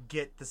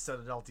 get the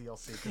Citadel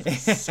DLC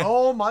because there's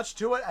so much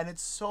to it and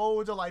it's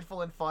so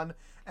delightful and fun.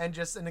 And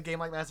just in a game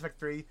like Mass Effect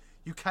 3,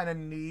 you kind of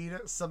need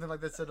something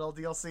like the Citadel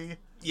DLC.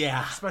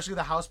 Yeah. Especially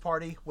the house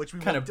party, which we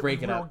kind of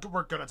break it up.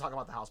 We're going to talk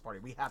about the house party.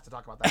 We have to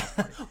talk about the house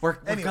party. we're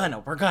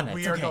gonna.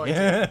 We it's are okay. going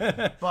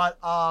to. But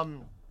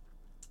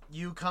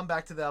you come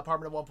back to the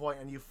apartment at one point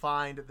and you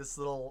find this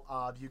little.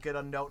 You get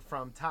a note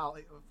from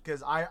Tali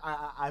because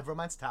I've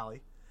romanced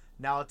Tali,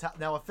 now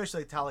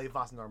officially Tali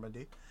Vos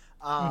Normandy,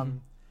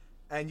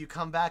 and you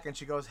come back and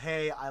she goes,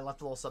 "Hey, I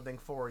left a little something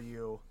for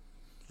you,"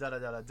 da da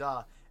da da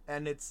da,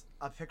 and it's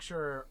a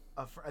picture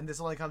of, and this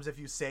only comes if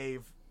you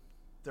save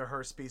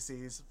her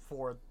species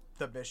for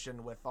the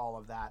mission with all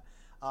of that.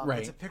 Right.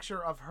 It's a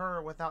picture of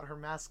her without her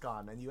mask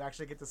on, and you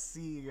actually get to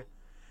see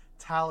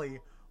Tali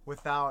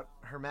without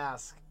her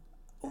mask.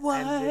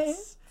 What?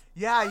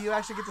 Yeah, you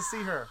actually get to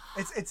see her.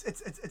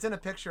 It's in a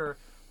picture,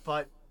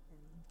 but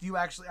you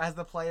actually, as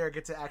the player,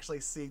 get to actually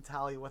see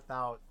Tali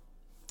without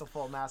the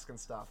full mask and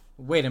stuff.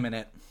 Wait a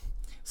minute.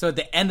 So at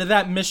the end of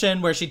that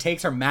mission where she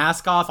takes her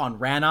mask off on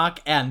Rannoch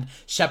and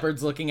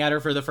Shepard's looking at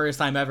her for the first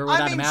time ever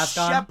without a mask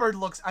on? Shepard.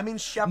 No.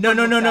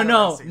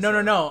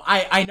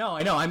 I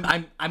know.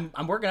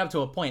 I'm working up to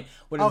a point.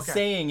 What I'm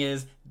saying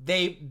is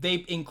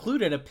they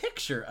included a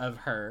picture of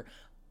her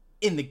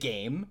in the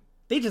game.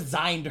 They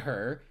designed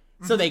her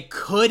so they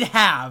could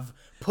have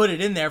put it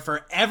in there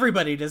for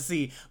everybody to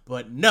see,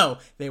 but no,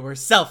 they were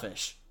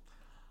selfish.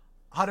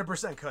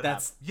 100% could have.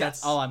 Yes.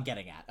 That's all I'm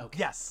getting at. Okay.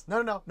 Yes.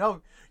 No.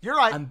 You're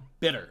right. I'm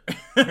bitter.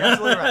 You're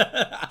absolutely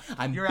right.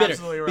 You're bitter.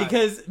 Absolutely right.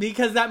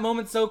 Because that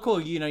moment's so cool.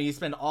 You know, you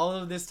spend all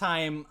of this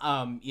time,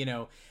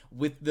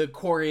 with the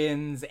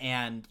Quarians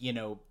and,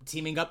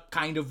 teaming up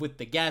kind of with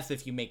the Geth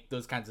if you make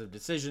those kinds of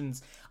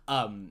decisions.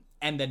 And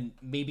then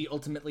maybe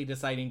ultimately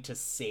deciding to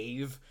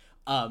save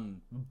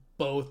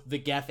both the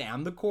Geth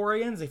and the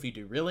Quarians if you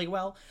do really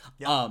well.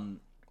 Yep.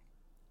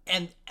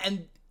 And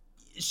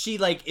she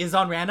is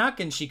on Rannoch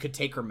and she could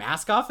take her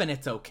mask off and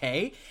it's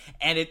okay.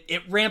 And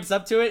it ramps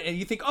up to it and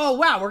you think, oh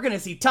wow, we're going to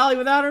see Tali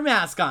without her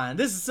mask on.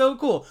 This is so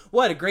cool.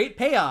 What a great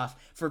payoff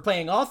for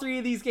playing all three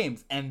of these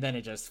games. And then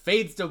it just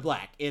fades to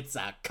black. It's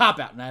a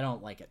cop-out and I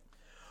don't like it.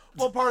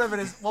 Well, part of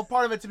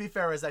it, to be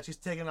fair, is that she's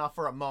taken off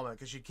for a moment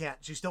because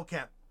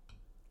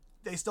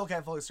they still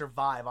can't fully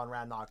survive on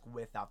Rannoch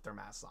without their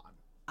masks on.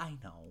 I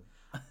know.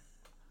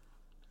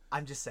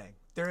 I'm just saying.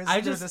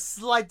 There's a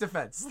slight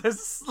defense.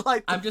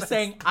 I'm just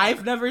saying,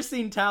 I've never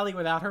seen Tali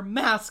without her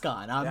mask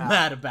on. I'm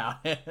mad about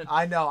it.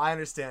 I know, I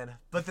understand.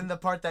 But then the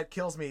part that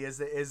kills me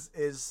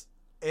is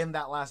in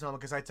that last moment,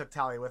 because I took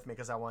Tali with me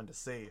because I wanted to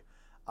see.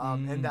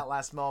 In that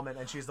last moment,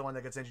 and she's the one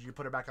that gets injured, you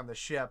put her back on the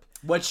ship.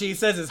 What she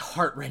says is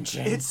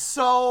heart-wrenching. It's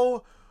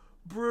so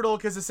brutal,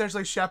 because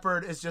essentially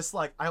Shepard is just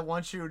like, I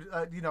want you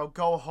to,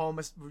 go home,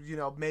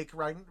 make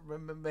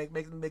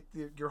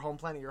your home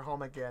planet your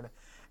home again.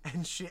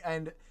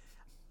 And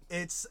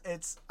it's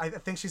I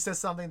think she says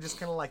something just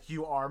kind of like,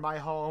 you are my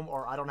home,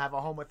 or I don't have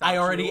a home without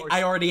you.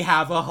 I already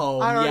have a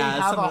home. I already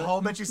have a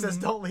home, and she says,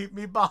 don't leave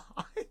me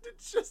behind.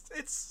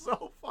 It's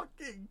so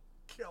fucking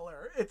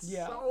killer. It's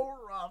so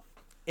rough.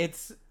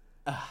 It's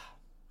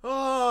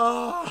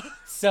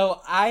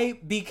so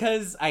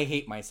because I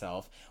hate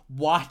myself,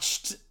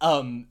 watched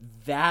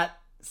that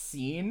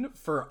scene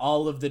for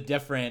all of the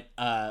different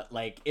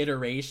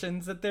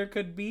iterations that there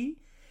could be,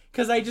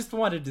 because I just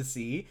wanted to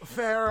see.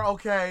 Fair,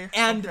 okay.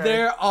 And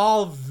they're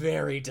all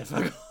very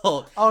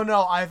difficult. Oh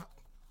no,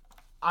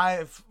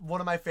 I've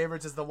one of my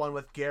favorites is the one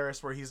with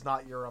Garrus where he's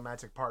not your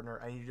romantic partner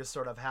and you just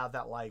sort of have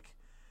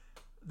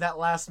that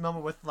last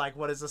moment with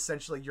what is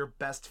essentially your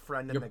best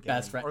friend in the game,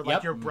 best friend, or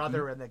your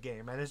brother in the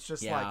game, and it's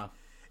just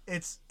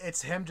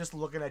it's him just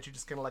looking at you,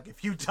 just kind of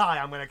if you die,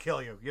 I'm gonna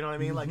kill you. You know what I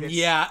mean?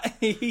 Yeah.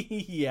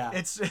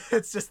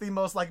 It's just the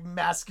most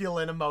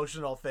masculine,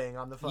 emotional thing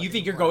on the fucking. You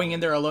think you're going in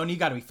there alone? You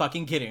got to be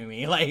fucking kidding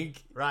me! Right?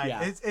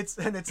 Yeah. It's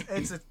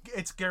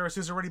Garrus,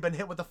 who's already been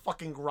hit with a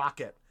fucking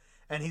rocket,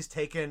 and he's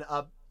taken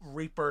a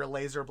Reaper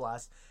laser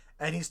blast,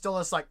 and he's still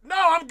just no,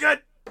 I'm good.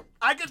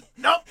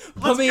 Nope.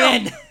 Let's Put me go.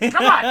 in.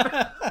 Come on.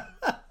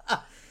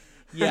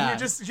 Yeah. And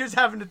you're just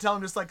having to tell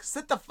him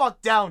sit the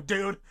fuck down,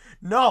 dude.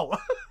 No,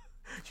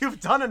 you've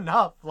done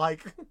enough.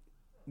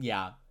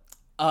 Yeah.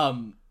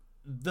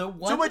 The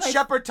one too much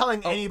Shepard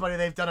telling anybody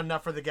they've done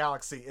enough for the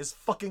galaxy is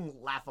fucking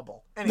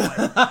laughable. Anyway.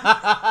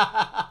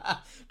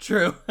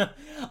 True.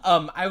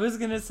 I was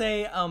gonna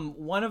say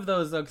one of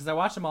those though, because I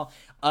watched them all.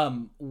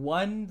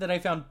 One that I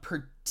found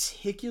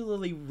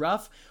particularly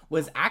rough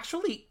was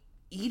actually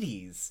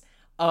Edie's.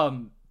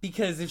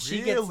 Because if she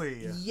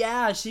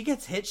she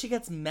gets hit, she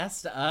gets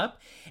messed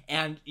up,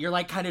 and you're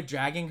kind of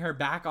dragging her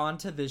back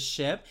onto the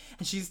ship,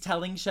 and she's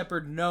telling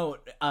Shepard, no,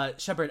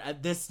 Shepard,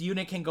 this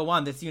unit can go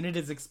on. This unit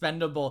is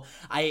expendable.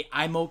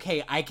 I'm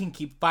okay. I can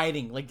keep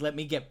fighting. Let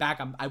me get back.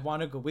 I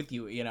want to go with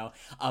you,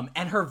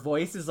 and her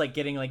voice is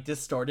getting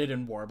distorted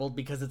and warbled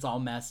because it's all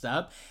messed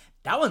up.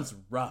 That one's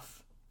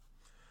rough.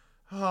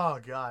 Oh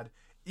God.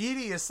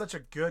 Edie is such a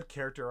good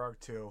character arc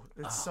too.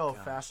 It's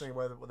fascinating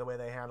the way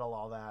they handle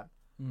all that.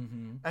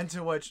 Mm-hmm. And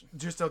to which,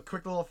 just a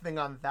quick little thing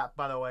on that,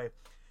 by the way,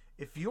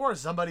 if you are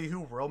somebody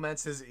who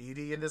romances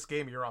Edie in this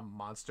game, you're a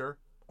monster.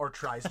 Or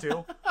tries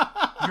to.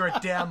 You're a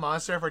damn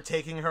monster for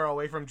taking her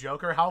away from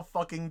Joker. How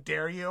fucking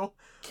dare you?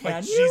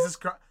 Can you? Jesus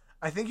Christ.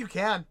 I think you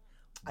can.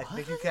 I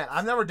think you can.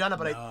 I've never done it,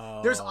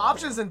 but there's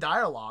options in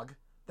dialogue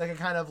that can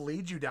kind of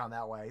lead you down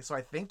that way. So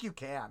I think you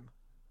can.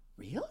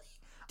 Really?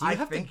 I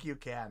think you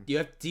can.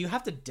 Do you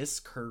have to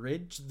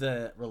discourage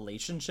the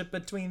relationship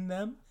between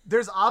them?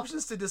 There's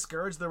options to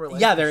discourage the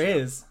relationship. Yeah, there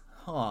is.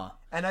 Huh.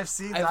 And I've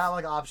seen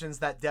dialogue options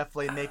that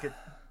definitely make it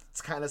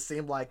kind of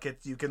seem like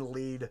you can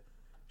lead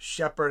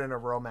Shepard in a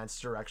romance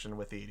direction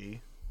with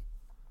Edie.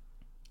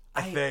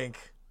 I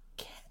think.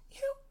 Can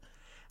you?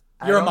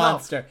 You're a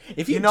monster.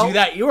 If you do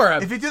that, you are a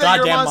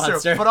goddamn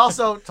monster. But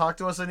also, talk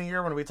to us in a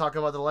year when we talk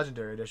about the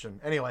Legendary Edition.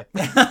 Anyway.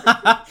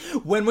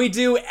 When we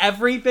do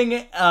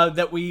everything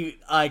that we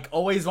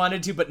always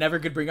wanted to but never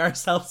could bring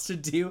ourselves to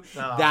do,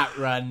 that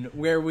run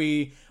where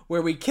we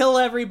kill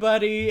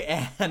everybody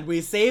and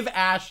we save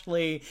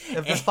Ashley.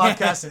 If this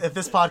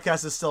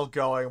podcast is still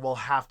going, we'll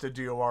have to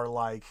do our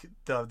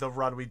the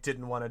run we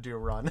didn't want to do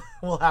run.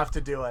 We'll have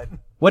to do it.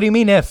 What do you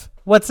mean if?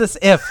 What's this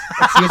if?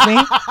 Excuse me?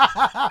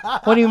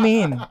 What do you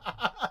mean?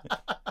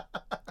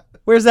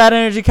 Where's that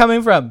energy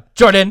coming from?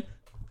 Jordan.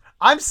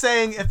 I'm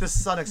saying if the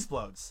sun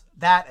explodes.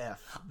 That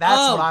if.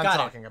 That's what I'm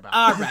talking about.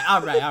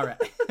 All right.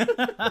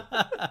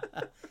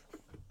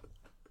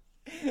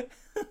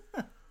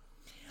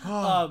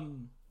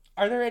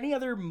 Are there any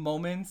other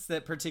moments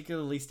that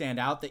particularly stand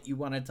out that you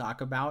want to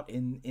talk about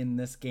in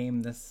this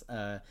game, this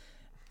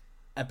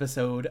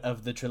episode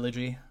of the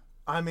trilogy?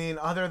 I mean,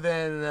 other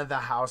than the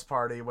house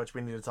party, which we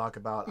need to talk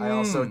about, I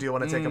also do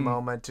want to take a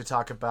moment to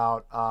talk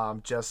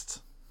about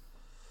just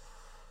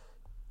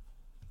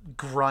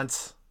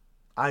Grunt.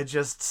 I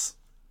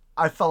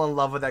fell in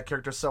love with that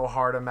character so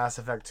hard in Mass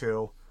Effect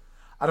 2.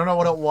 I don't know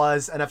what it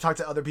was, and I've talked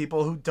to other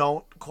people who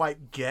don't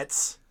quite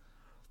get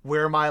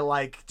where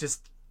my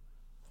just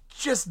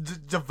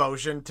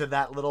devotion to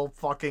that little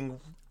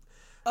fucking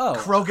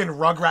Krogan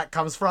Rugrat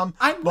comes from.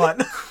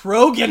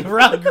 Krogan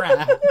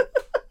Rugrat.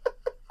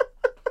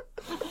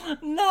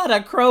 Not a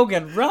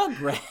Krogan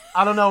Rugrat.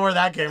 I don't know where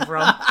that came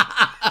from.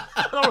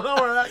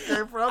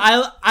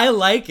 I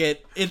like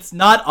it. It's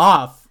not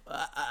off.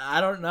 I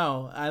don't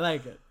know. I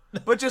like it.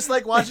 But just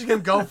watching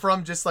him go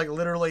from just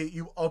literally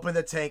you open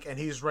the tank and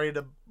he's ready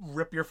to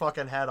rip your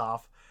fucking head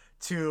off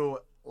to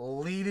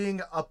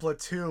leading a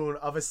platoon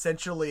of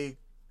essentially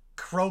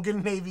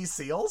Krogan Navy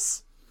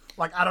SEALs.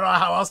 I don't know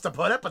how else to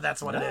put it, but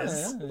that's what it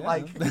is.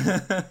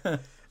 Yeah.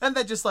 And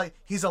that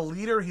he's a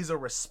leader, he's a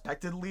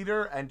respected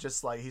leader, and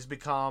he's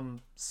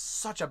become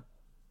such a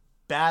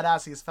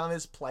badass. He's found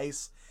his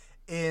place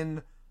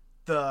in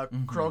the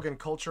Krogan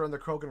culture and the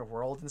Krogan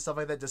world and stuff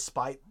like that,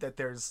 despite that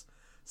there's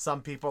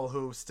some people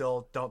who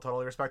still don't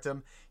totally respect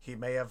him. He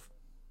may have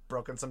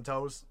broken some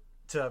toes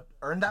to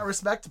earn that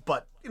respect,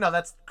 but,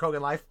 that's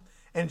Krogan life.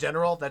 In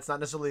general, that's not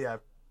necessarily a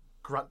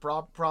Grunt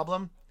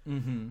problem.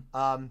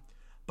 Mm-hmm.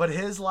 But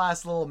his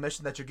last little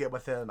mission that you get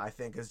with him, I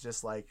think, is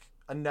just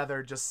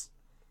another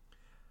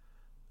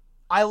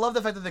I love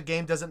the fact that the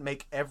game doesn't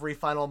make every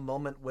final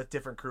moment with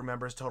different crew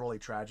members totally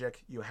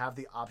tragic. You have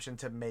the option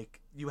to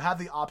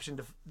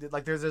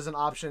there's an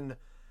option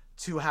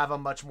to have a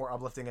much more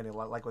uplifting ending,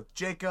 like with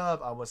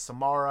Jacob, with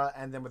Samara,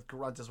 and then with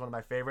Grunt is one of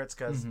my favorites,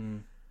 because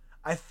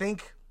I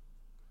think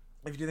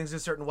if you do things a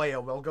certain way,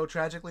 it will go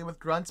tragically with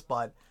Grunt,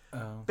 but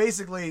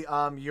basically,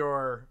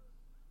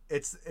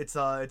 it's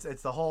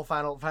the whole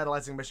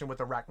finalizing mission with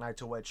the Arachnite,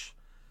 to which,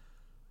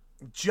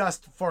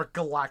 just for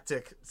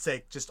galactic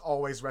sake, just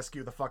always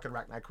rescue the fucking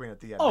Arachnite Queen at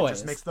the end. Always. It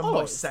just makes the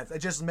most sense. It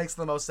just makes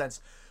the most sense.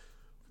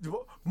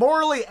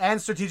 Morally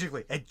and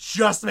strategically, it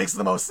just makes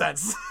the most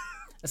sense.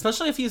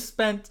 Especially if you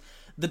spent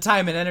the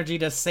time and energy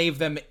to save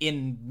them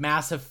in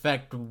Mass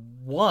Effect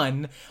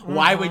 1,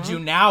 why would you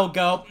now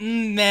go,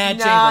 change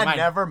my mind?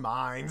 Never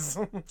mind.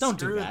 Don't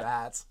Screw do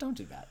that. Don't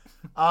do that.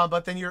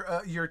 But then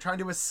you're trying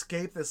to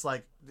escape this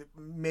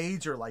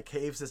major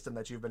cave system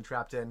that you've been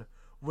trapped in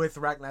with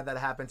Arachnite that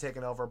have been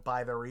taken over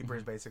by the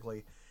Reapers,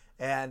 basically.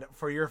 And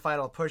for your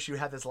final push, you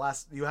have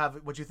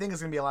what you think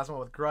is going to be a last one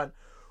with Grunt,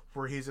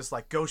 where he's just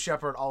go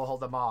Shepard, I'll hold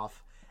them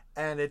off.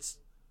 And it's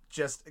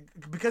just,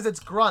 because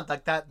it's Grunt,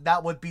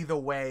 that would be the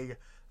way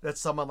that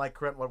someone like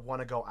Grunt would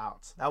want to go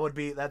out. That would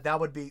be that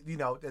would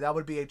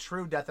be a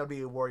true death, that would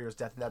be a warrior's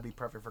death, and that would be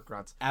perfect for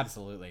Grunt.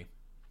 Absolutely.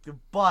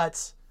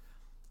 But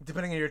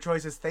depending on your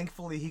choices,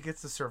 thankfully he gets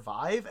to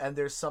survive, and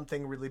there's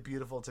something really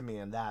beautiful to me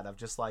in that, of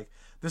just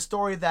the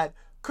story that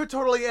could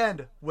totally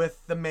end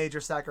with the major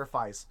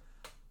sacrifice,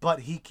 but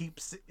he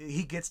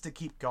gets to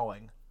keep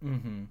going.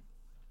 Mm-hmm.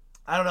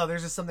 I don't know,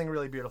 there's just something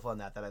really beautiful in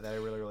that I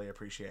really, really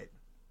appreciate.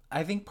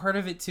 I think part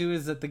of it too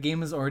is that the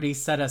game has already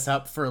set us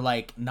up for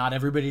not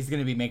everybody's going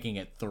to be making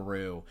it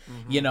through,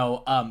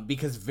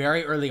 because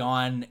very early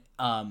on,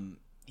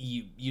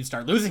 you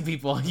start losing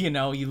people, you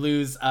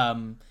lose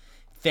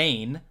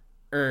Thane,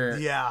 or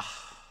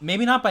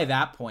maybe not by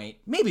that point,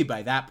 maybe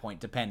by that point,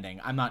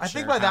 depending. I'm not sure. I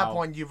think by that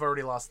point you've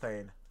already lost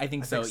Thane. I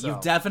think so. You've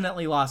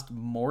definitely lost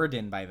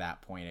Mordin by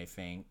that point, I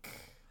think.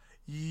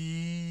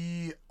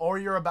 Or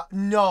you're about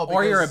no,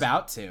 or you're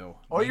about to,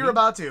 or maybe? you're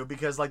about to,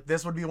 because like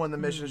this would be one of the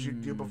missions you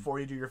do before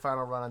you do your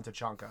final run on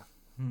Tachanka.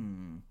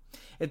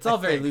 It's all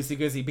very loosey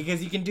goosey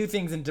because you can do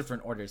things in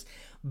different orders,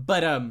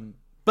 but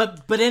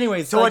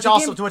anyways. To which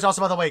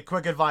also, by the way,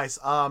 quick advice: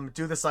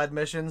 do the side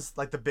missions,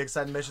 like the big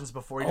side missions,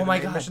 before you do the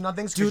main mission on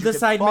things. Do the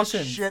side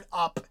missions. Shit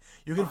up.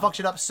 You can fuck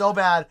shit up so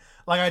bad,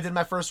 like I did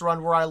my first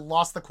run where I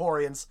lost the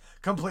Quarians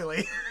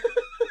completely.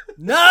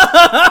 No!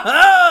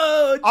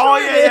 Oh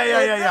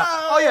yeah. No!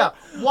 Oh yeah.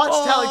 Watch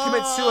Tally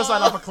commit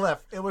suicide off a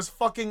cliff. It was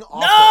fucking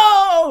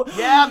awful. No!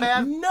 Yeah,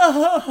 man.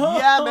 No!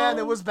 Yeah, man.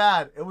 It was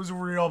bad. It was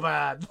real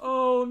bad.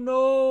 Oh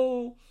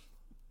no!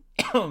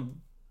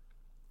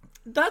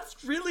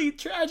 That's really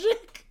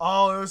tragic.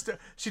 Oh, it was.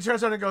 She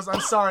turns around and goes, "I'm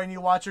sorry," and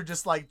you watch her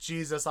just like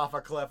Jesus off a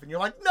cliff, and you're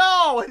like,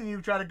 "No!" and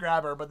you try to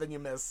grab her, but then you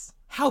miss.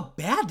 How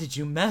bad did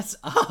you mess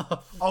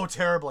up? Oh,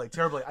 terribly.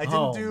 I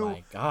didn't do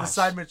my gosh. the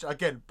side mission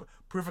again.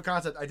 Proof of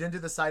concept. I didn't do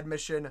the side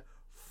mission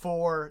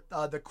for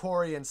the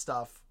Quarian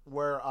stuff,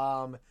 where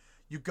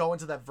you go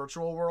into that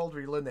virtual world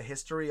where you learn the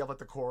history of like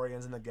the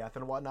Quarians and the Geth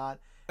and whatnot,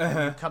 and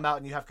you come out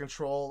and you have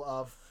control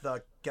of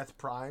the Geth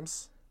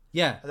Primes.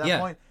 Yeah. At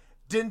that point,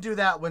 didn't do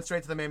that. Went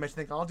straight to the main mission.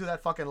 Think I'll do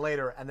that fucking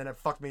later, and then it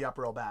fucked me up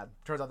real bad.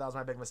 Turns out that was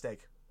my big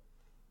mistake.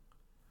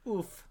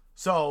 Oof.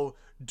 So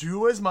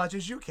do as much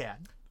as you can.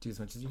 Do as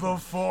much as you can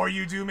before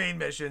you do main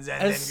missions,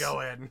 and then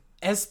go in.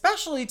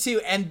 Especially too,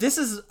 and this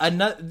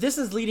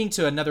is leading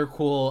to another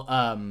cool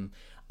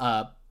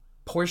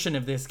portion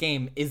of this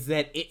game, is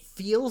that it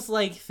feels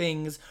like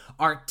things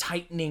are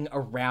tightening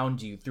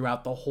around you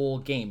throughout the whole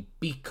game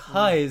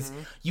because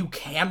you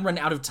can run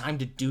out of time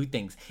to do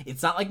things.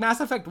 It's not like Mass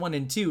Effect 1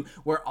 and 2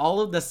 where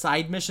all of the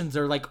side missions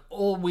are like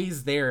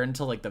always there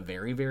until like the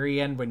very, very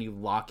end when you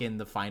lock in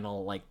the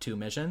final like 2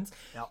 missions.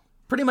 Yep.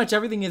 Pretty much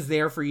everything is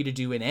there for you to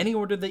do in any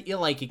order that you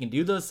like. You can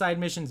do those side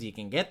missions. You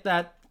can get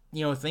that,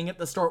 thing at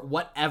the store,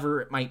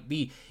 whatever it might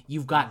be.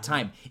 You've got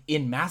time.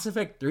 In Mass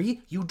Effect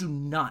 3, you do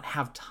not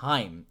have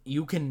time.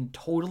 You can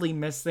totally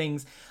miss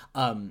things.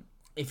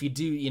 If you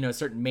do,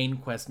 certain main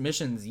quest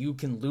missions, you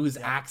can lose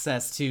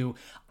access to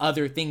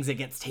other things that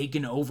gets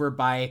taken over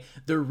by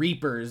the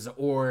Reapers,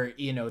 or,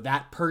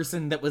 that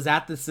person that was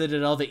at the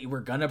Citadel that you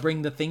were gonna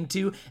bring the thing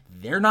to,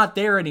 they're not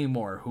there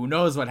anymore. Who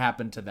knows what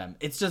happened to them?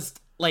 It's just,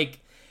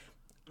 like,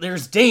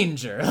 there's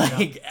danger,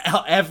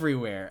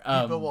 everywhere.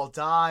 People will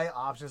die.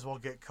 Options will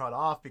get cut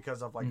off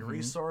because of like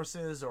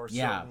resources or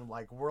certain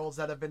like worlds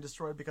that have been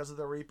destroyed because of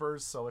the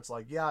Reapers. So it's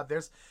like,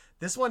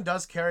 this one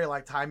does carry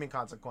like timing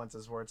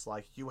consequences where it's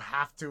like you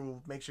have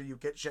to make sure you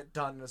get shit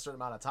done in a certain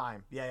amount of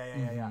time.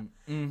 Yeah.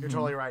 You're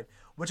totally right.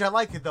 Which I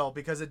like it though,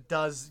 because it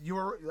does.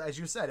 As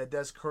you said, it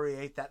does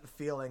create that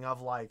feeling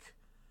of like,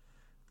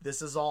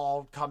 this is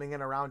all coming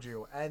in around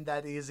you, and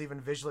that is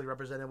even visually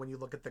represented when you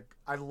look at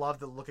I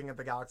love looking at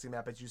the galaxy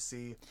map as you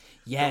see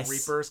the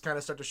Reapers kind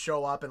of start to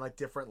show up in like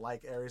different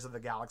like areas of the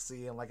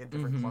galaxy and like in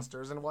different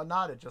clusters and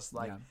whatnot. It just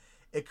like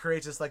it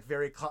creates this like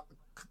very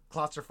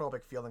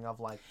claustrophobic feeling of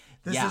like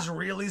this is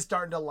really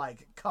starting to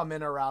like come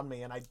in around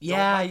me, and I don't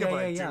like it,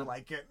 but I do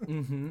like it.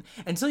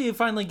 Until you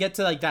finally get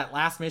to like that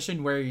last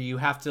mission where you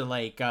have to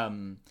like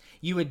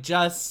you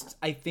adjust,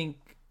 I think.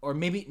 Or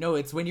maybe, no,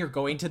 it's when you're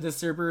going to the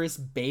Cerberus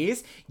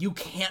base, you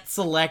can't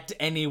select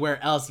anywhere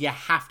else. You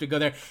have to go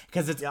there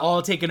because it's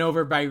all taken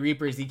over by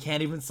Reapers. You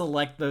can't even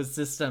select those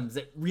systems.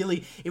 It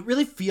really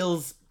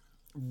feels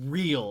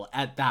real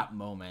at that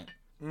moment.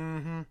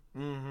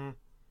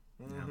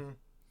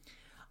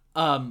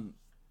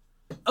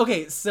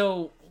 Okay,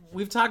 so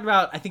we've talked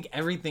about, I think,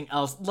 everything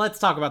else. Let's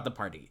talk about the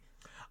party.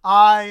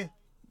 I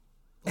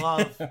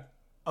love...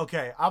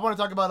 Okay, I want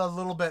to talk about a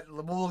little bit,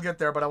 we'll get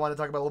there, but I want to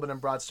talk about a little bit in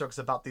broad strokes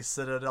about the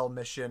Citadel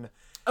mission.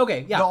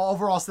 Okay, yeah. The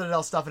overall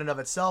Citadel stuff in and of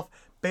itself.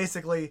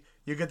 Basically,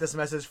 you get this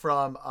message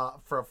from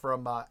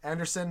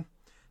Anderson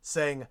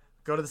saying,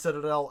 go to the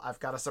Citadel, I've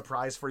got a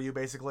surprise for you,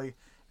 basically.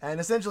 And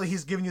essentially,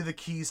 he's giving you the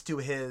keys to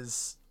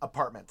his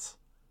apartment,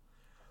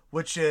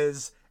 which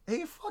is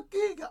a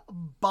fucking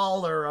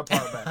baller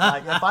apartment.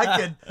 Like,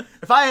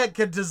 if I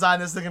could design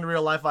this thing in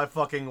real life, I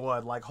fucking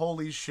would. Like,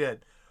 holy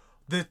shit.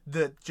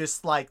 The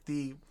just like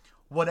the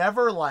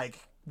whatever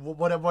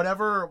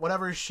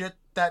shit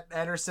that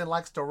Anderson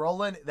likes to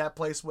roll in, that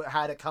place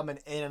had it coming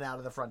in and out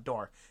of the front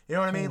door. You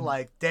know what I mean?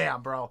 Like,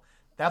 damn, bro,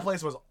 that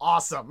place was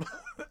awesome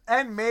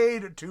and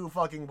made to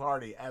fucking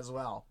party as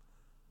well.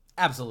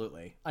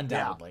 Absolutely,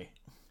 undoubtedly.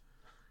 Yeah.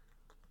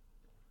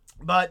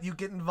 But you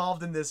get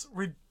involved in this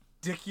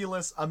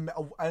ridiculous, and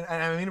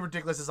I mean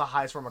ridiculous is the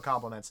highest form of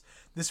compliments.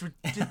 This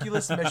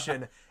ridiculous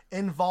mission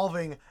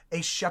involving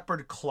a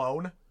Shepard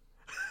clone.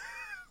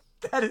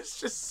 That is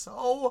just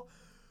so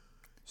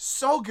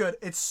good.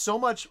 It's so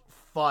much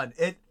fun.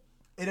 It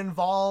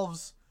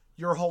involves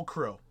your whole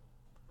crew.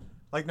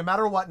 Like, no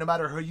matter what, no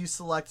matter who you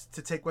select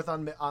to take with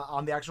on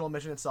the actual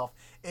mission itself,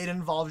 it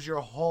involves your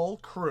whole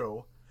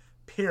crew,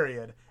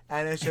 period.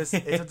 And it's just,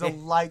 it's a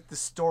delight. The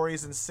story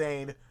is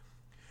insane.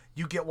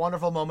 You get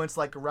wonderful moments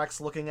like Rex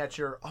looking at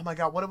your, oh my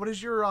god, what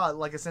is your,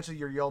 like, essentially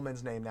your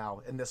yeoman's name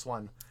now in this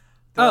one?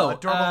 The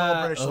adorable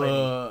little British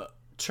lady.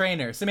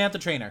 Samantha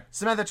Trainer.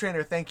 Samantha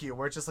Trainer, thank you.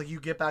 Where it's just like you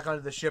get back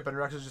onto the ship and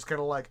Rex is just kind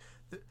of like,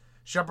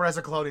 Shepard has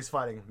a clone he's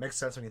fighting. Makes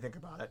sense when you think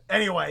about it.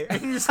 Anyway,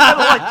 and you just kind of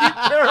like keep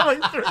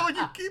barreling through and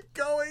you keep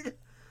going.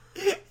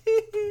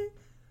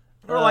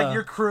 Or like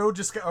your crew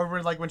just,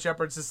 or like when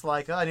Shepard's just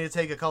like, I need to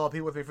take a couple of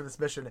people with me for this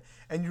mission.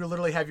 And you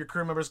literally have your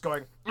crew members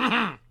going,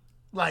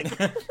 like,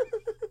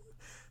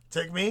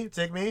 take me.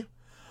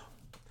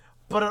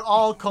 But it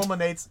all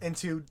culminates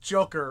into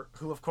Joker,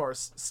 who of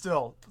course,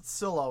 still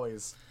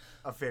always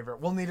a favorite.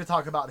 We'll need to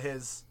talk about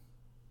his,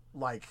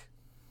 like,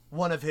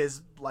 one of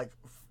his, like,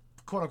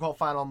 quote unquote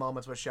final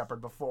moments with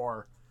Shepard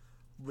before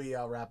we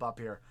wrap up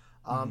here.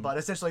 But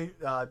essentially,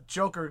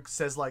 Joker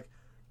says like,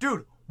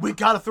 dude, we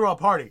gotta throw a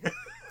party.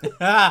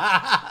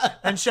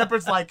 And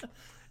Shepard's like,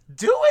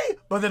 do we?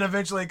 But then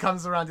eventually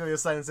comes around to the other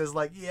side and says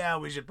like, yeah,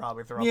 we should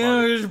probably throw a party.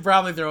 Yeah, we should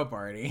probably throw a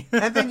party.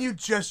 And then you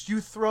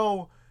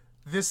throw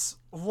this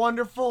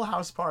wonderful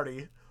house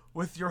party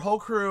with your whole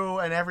crew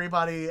and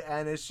everybody,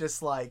 and it's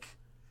just like,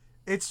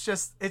 it's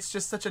just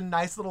such a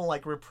nice little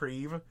like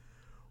reprieve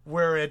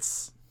where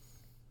it's,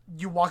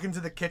 you walk into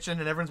the kitchen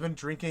and everyone's been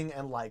drinking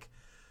and like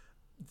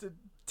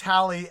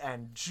Tali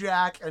and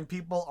Jack and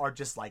people are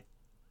just like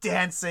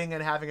dancing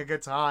and having a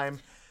good time.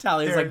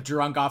 Tali's like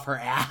drunk off her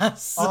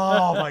ass.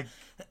 Oh my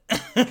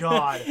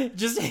god.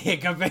 Just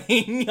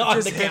hiccuping on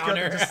the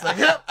counter. Just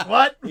like,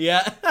 what?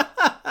 Yeah.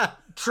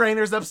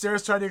 Trainer's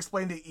upstairs trying to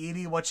explain to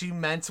Edie what she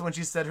meant when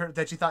she said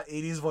that she thought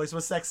Edie's voice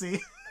was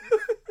sexy.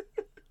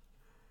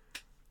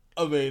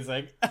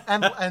 Amazing.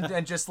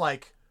 and just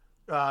like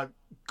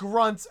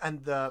Grunt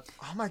and the,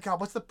 oh my god,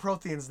 what's the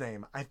Prothean's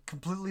name? I'm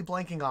completely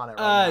blanking on it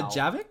right now.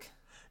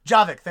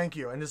 Javik, thank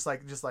you. And just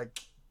like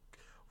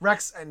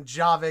Rex and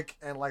Javik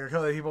and like a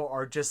couple of people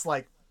are just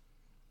like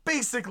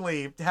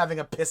basically having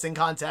a pissing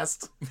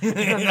contest in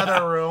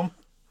another room.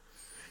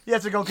 You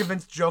have to go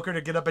convince Joker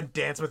to get up and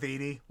dance with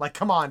Edie. Like,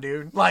 come on,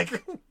 dude.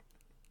 Like,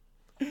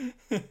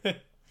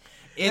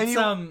 it's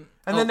and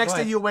the next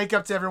day you wake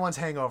up to everyone's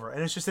hangover,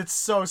 and it's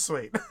so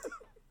sweet.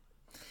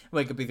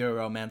 Wake up with your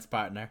romance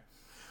partner.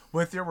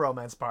 With your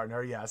romance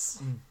partner,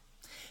 yes.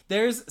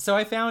 So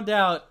I found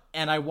out,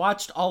 and I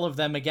watched all of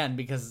them again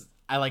because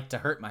I like to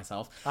hurt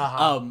myself.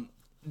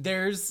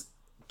 There's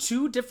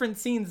 2 different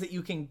scenes that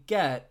you can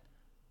get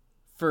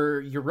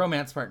for your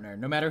romance partner,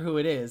 no matter who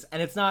it is,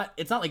 and it's not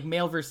like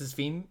male versus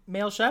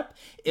female Shep.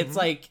 It's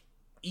like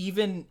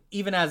even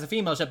as a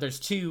female Shep, there's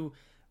 2.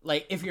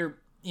 Like if you're,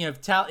 if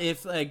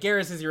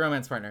Garrus is your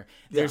romance partner,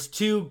 there's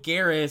 2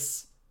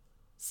 Garrus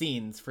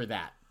scenes for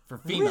that for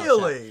female.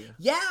 Really? Shep.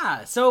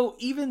 Yeah. So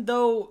even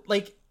though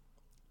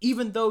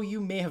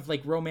you may have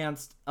like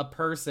romanced a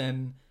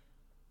person,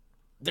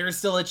 there's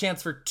still a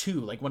chance for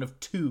 2, like one of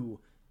 2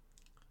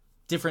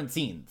 different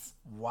scenes.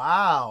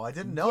 Wow, I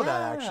didn't know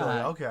that actually.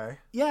 Okay.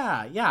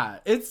 Yeah.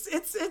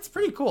 It's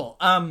pretty cool.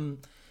 And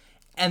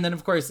then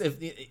of course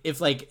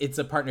if like it's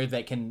a partner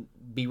that can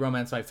be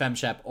romanced by fem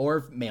Shep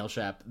or male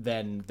Shep,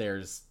 then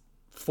there's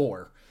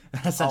 4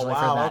 essentially for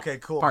that. Okay,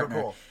 cool,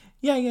 partner. Cool.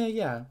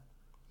 Yeah.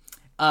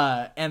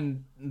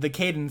 And the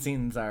Caden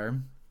scenes are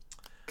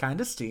kind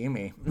of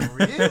steamy.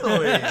 Really?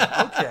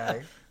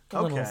 Okay.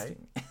 Okay.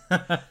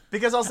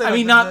 Because I'll say, I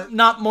mean,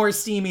 not more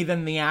steamy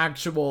than the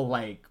actual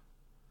like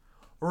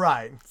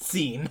right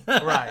scene.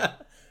 Right.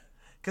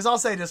 Because I'll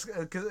say just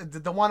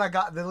the one I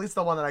got, at least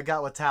the one that I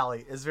got with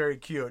Tali, is very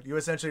cute. You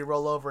essentially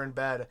roll over in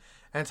bed,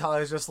 and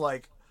Tali's just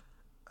like,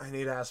 I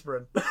need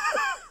aspirin.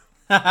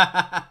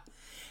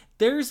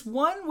 There's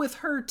one with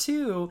her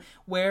too,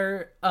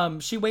 where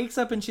she wakes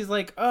up and she's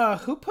like,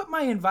 who put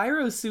my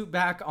Enviro suit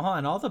back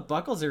on? All the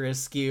buckles are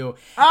askew.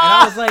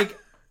 And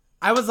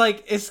I was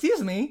like,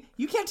 excuse me,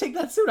 you can't take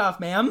that suit off,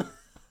 ma'am.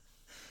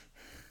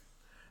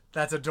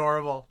 That's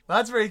adorable.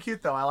 That's very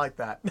cute, though. I like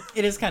that.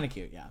 It is kind of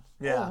cute, yeah.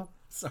 Yeah. Oh,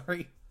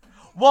 sorry.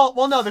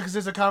 Well, no, because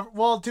there's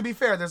to be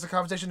fair, there's a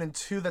conversation in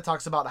 2 that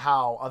talks about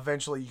how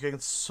eventually you can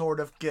sort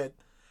of get,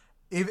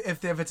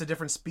 if it's a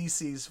different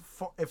species,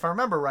 if I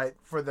remember right,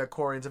 for the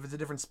Quarians, if it's a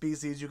different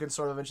species, you can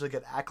sort of eventually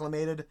get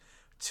acclimated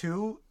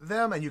to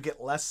them, and you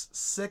get less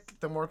sick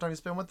the more time you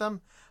spend with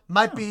them.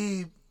 Might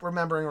be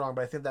remembering wrong,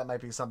 but I think that might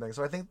be something.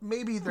 So I think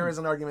maybe there is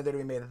an argument there to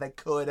be made that they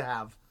could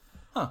have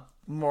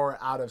more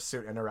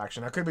out-of-suit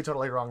interaction. I could be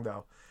totally wrong,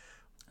 though.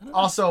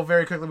 Also,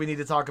 very quickly, we need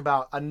to talk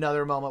about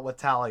another moment with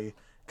Tali,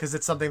 because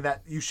it's something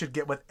that you should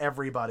get with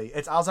everybody.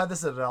 It's outside the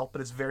Citadel,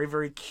 but it's very,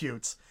 very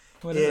cute.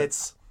 What is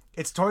it?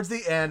 It's towards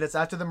the end. It's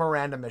after the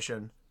Miranda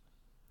mission.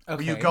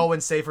 Okay. Where you go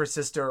and save her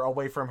sister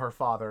away from her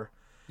father.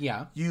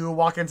 Yeah. You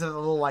walk into the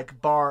little,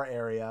 like, bar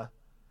area.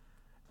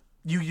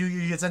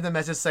 You get sent a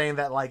message saying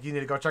that, like, you need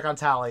to go check on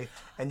Tali.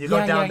 And you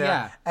go down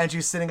there, and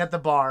she's sitting at the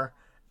bar,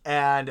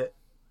 and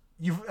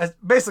you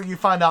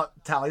find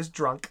out Tali's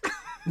drunk.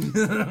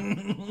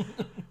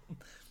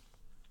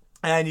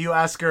 And you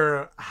ask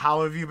her,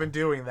 how have you been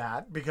doing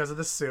that because of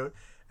the suit?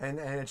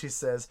 And she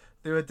says,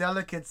 through a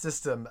delicate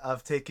system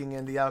of taking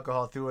in the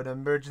alcohol through an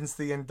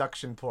emergency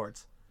induction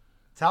port.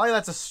 Tali,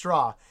 that's a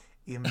straw.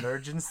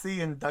 Emergency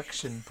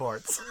induction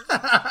ports.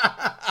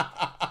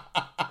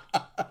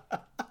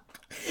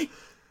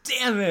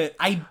 damn it.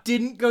 I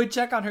didn't go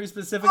check on her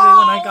specifically when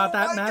I got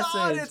that message.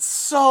 God, it's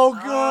so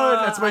good.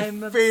 That's my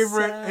I'm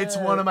favorite. upset. It's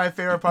one of my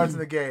favorite parts of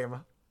the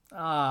game.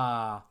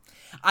 I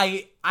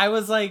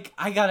was like,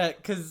 I gotta,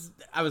 because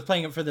I was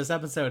playing it for this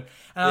episode,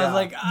 and I was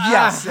like,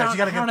 yes, I you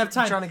gotta don't have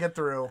time. trying to get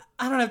through.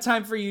 I don't have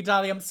time for you,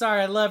 Dolly. I'm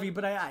sorry, I love you,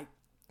 but I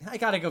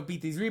gotta go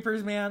beat these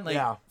Reapers, man. Like,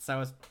 Yeah. So I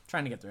was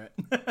trying to get through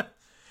it.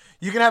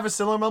 You can have a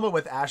similar moment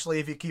with Ashley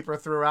if you keep her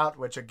throughout,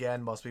 which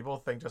again, most people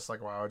think just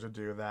like, why would you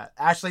do that?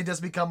 Ashley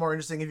does become more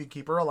interesting if you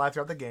keep her alive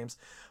throughout the games,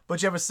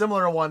 but you have a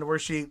similar one where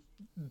she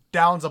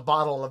downs a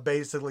bottle of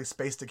basically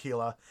space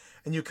tequila,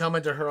 and you come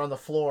into her on the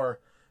floor,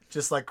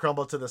 just like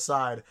crumbled to the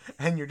side,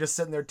 and you're just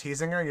sitting there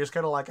teasing her, and you're just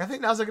kind of like, I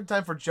think now's a good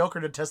time for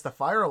Joker to test the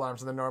fire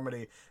alarms in the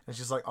Normandy, and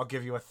she's like, I'll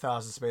give you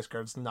 1,000 space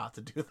cards not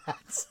to do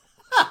that.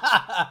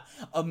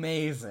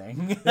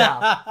 Amazing.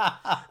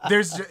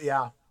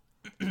 Yeah.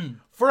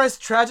 For as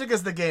tragic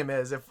as the game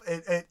is, if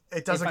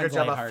it does a good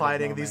job of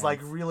finding these like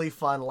really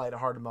fun,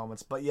 lighthearted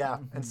moments. But yeah,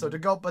 and so to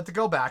go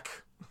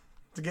back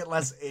to get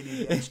less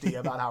ADHD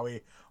about how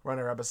we run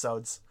our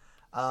episodes.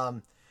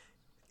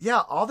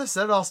 Yeah, all the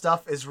Citadel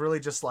stuff is really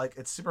just like,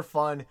 it's super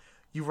fun.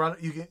 You run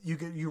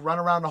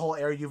around a whole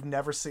area you've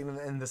never seen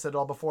in the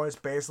Citadel before. It's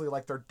basically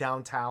like their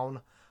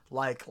downtown,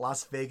 like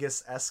Las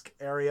Vegas-esque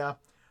area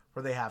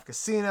where they have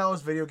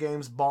casinos, video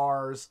games,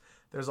 bars.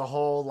 There's a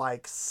whole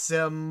like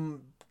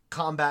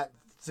combat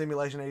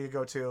simulation area you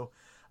go to.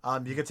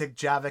 You can take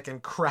Javik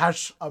and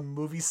crash a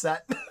movie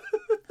set.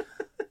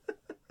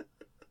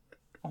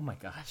 Oh my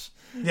gosh.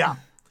 Yeah.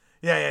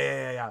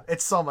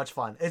 It's so much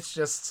fun. It's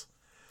just,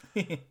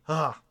 you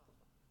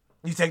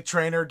take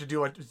Trainer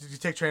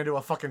to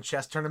a fucking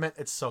chess tournament.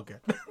 It's so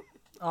good.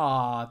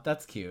 Aw,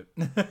 that's cute.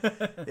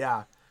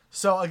 Yeah.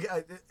 So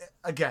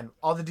again,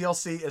 all the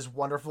DLC is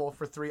wonderful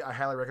for 3. I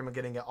highly recommend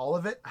getting all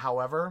of it.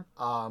 However,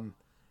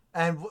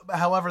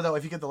 though,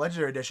 if you get the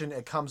Legendary Edition,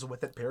 it comes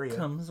with it. Period.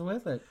 Comes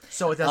with it.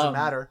 So it doesn't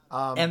matter.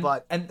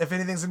 But and if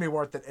anything's gonna be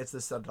worth it, it's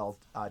the Citadel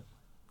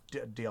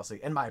DLC,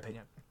 in my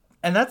opinion.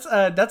 And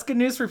that's good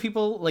news for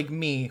people like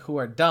me who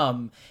are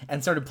dumb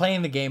and started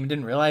playing the game and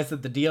didn't realize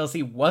that the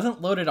DLC wasn't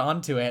loaded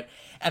onto it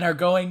and are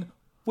going,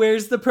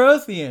 where's the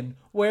Prothean?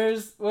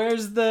 Where's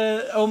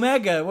the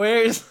Omega?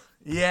 Where's...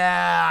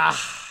 Yeah.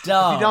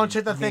 Dumb. If you don't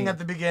check the thing at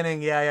the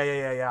beginning,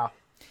 yeah.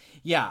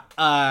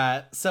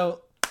 Yeah.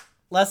 So,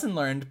 lesson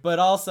learned, but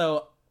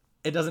also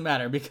it doesn't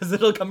matter because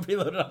it'll come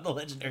preloaded on the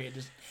Legendary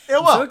Edition.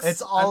 It will.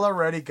 It's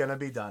already gonna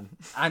be done.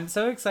 I'm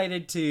so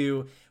excited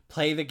to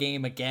play the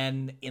game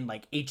again in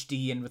like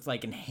HD and with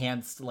like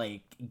enhanced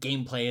like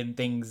gameplay and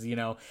things, you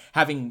know,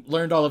 having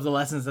learned all of the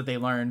lessons that they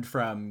learned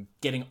from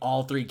getting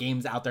all 3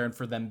 games out there and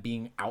for them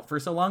being out for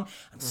so long.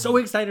 I'm so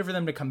excited for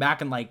them to come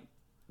back and like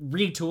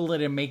retool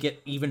it and make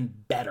it even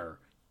better.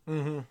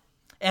 And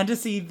to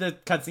see the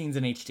cutscenes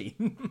in HD.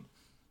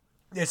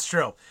 It's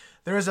true.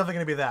 There is definitely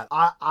going to be that.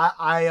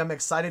 I am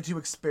excited to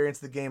experience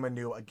the game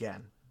anew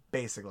again,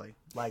 basically.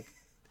 Like,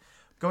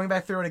 going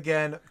back through it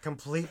again,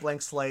 complete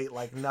blank slate,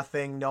 like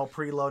nothing, no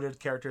preloaded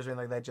characters or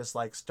anything like that, just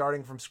like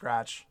starting from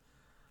scratch.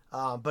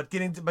 But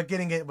getting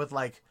it with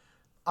like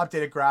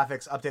updated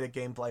graphics, updated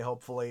gameplay,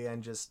 hopefully,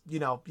 and just, you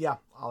know, yeah,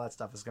 all that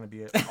stuff is going to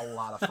be a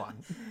lot of fun.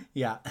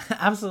 Yeah,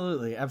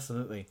 absolutely.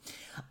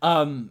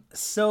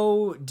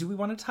 So do we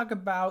want to talk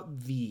about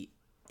the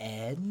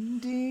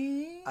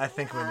ending? I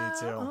think we need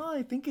to. Oh,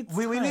 I think it's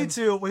we need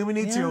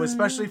to,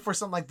 especially for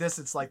something like this.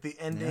 It's like the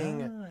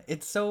ending. Yeah,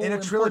 it's so in a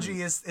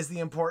trilogy is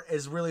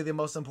really the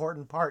most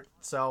important part.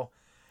 So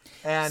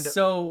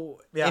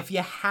if you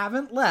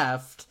haven't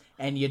left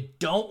and you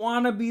don't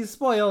want to be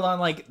spoiled on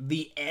like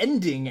the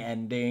ending,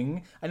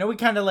 I know we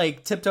kind of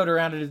like tiptoed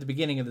around it at the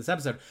beginning of this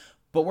episode,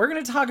 but we're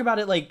going to talk about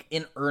it like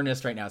in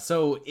earnest right now.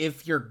 So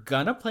if you're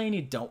gonna play and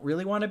you don't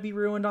really want to be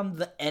ruined on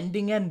the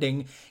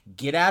ending,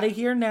 get out of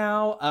here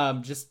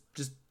now.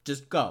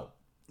 Just go.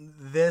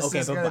 This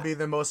is going to be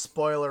the most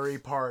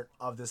spoilery part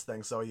of this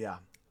thing. So yeah,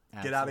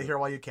 Absolutely. Get out of here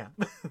while you can.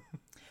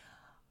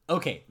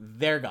 Okay,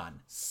 they're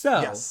gone.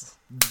 So yes.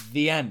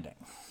 The ending.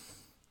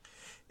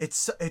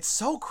 It's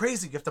so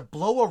crazy. You have to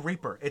blow a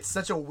Reaper. It's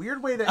such a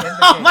weird way to end the game.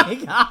 Oh my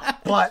god!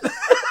 But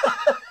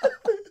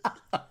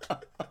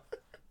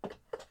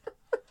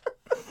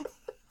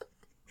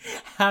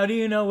how do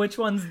you know which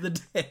one's the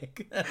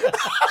dick?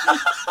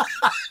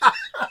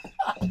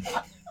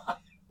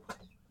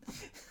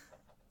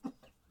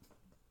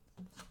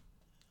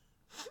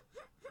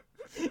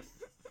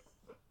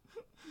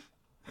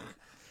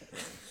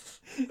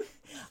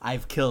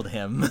 I've killed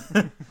him.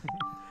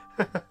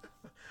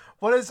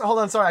 Hold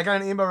on, sorry, I got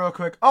an email real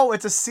quick. Oh,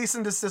 it's a cease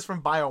and desist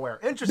from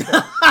BioWare. Interesting.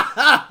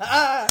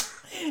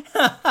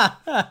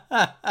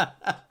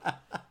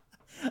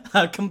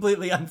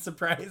 Completely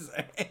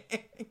unsurprising.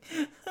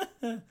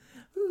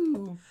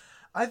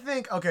 I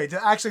think, okay,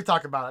 to actually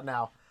talk about it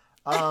now.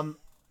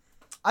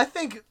 I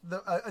think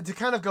to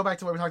kind of go back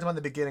to what we talked about in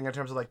the beginning in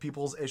terms of like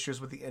people's issues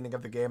with the ending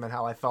of the game and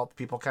how I felt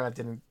people kind of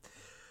didn't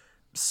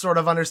sort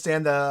of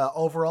understand the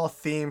overall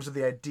themes or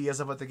the ideas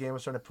of what the game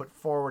was trying to put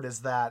forward, is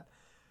that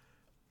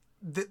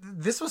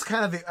this was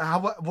kind of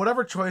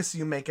whatever choice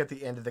you make at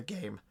the end of the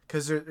game,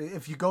 because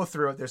if you go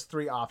through it, there's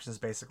three options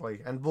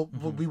basically, and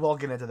we will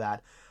get into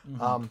that.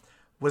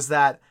 Was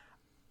that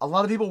a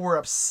lot of people were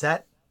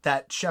upset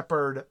that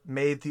Shepard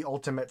made the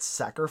ultimate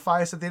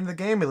sacrifice at the end of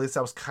the game. At least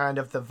that was kind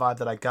of the vibe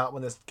that I got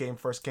when this game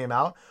first came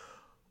out,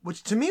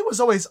 which to me was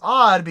always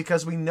odd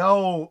because we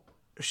know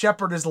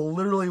Shepard is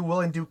literally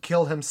willing to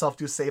kill himself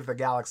to save the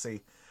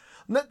galaxy.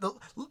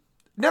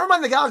 Never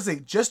mind the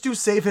galaxy, just to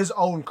save his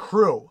own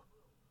crew.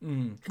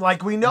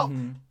 Like, we know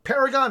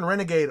Paragon,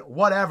 Renegade,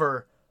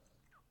 whatever,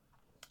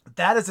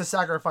 that is a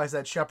sacrifice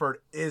that Shepard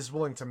is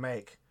willing to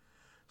make.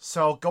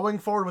 So going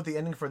forward with the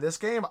ending for this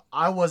game,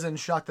 I wasn't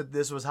shocked that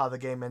this was how the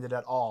game ended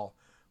at all,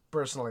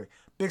 personally.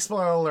 Big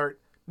spoiler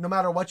alert, no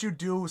matter what you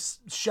do,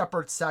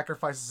 Shepard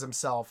sacrifices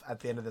himself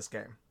at the end of this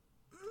game.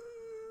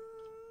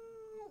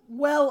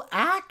 Well,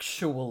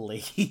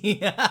 actually,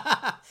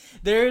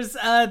 there is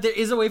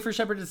a way for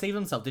Shepard to save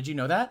himself. Did you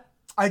know that?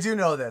 I do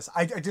know this.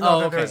 I do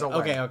know that there is a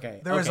way.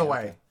 Okay. There is a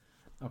way.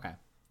 Okay.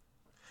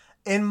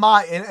 In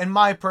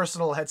my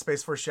personal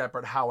headspace for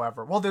Shepard,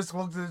 however,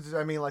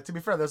 to be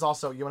fair, there's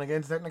also, you want to get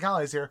into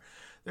technicalities here,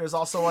 there's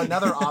also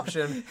another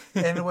option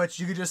in which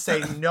you could just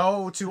say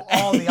no to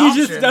all the options.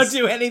 You just don't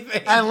do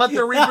anything. And let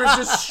the Reapers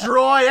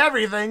destroy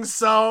everything,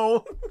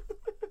 so...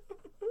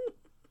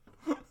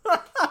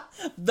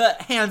 The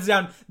hands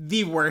down,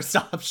 the worst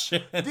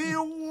option.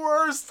 The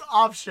worst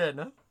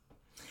option.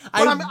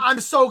 But I'm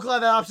so glad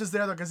that option's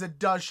there, though, because it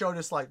does show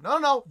just like,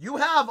 no, you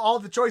have all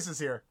the choices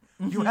here.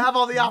 You have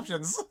all the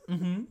options.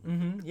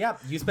 Yeah,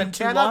 you spent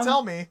too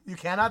long. You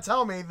cannot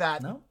tell me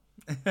that No.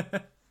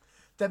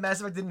 that Mass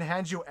Effect didn't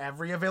hand you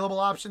every available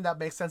option that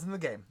makes sense in the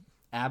game.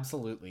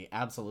 Absolutely.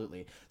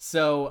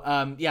 So,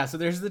 so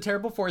there's the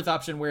terrible fourth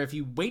option where if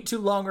you wait too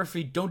long or if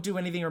you don't do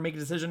anything or make a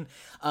decision,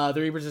 the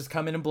Reapers just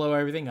come in and blow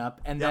everything up.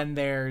 And then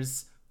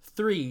there's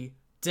 3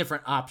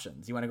 different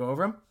options. You want to go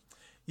over them?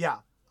 Yeah.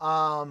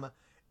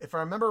 If I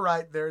remember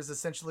right, there's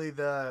essentially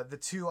the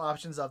 2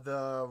 options of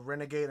the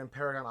Renegade and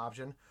Paragon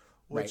option,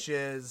 which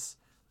is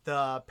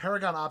the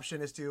Paragon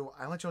option is to,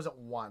 I only chose it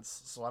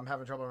once, so I'm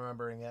having trouble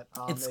remembering it.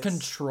 It's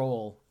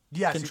control.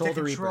 Yes, control you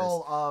take the control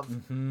Reapers.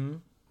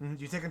 of...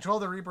 You take control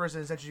of the Reapers,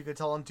 and essentially you could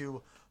tell them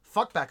to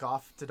fuck back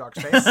off to dark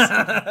space.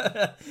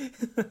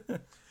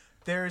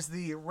 There's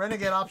the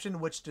Renegade option,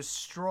 which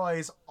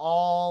destroys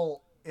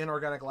all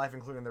inorganic life,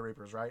 including the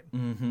Reapers, right?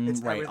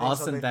 It's right, all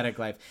synthetic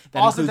life.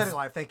 Synthetic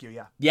life, thank you,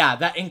 yeah. Yeah,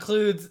 that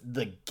includes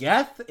the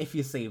Geth, if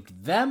you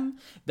saved them.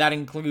 That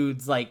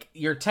includes, like,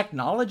 your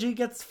technology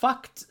gets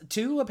fucked,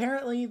 too,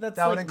 apparently. That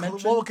would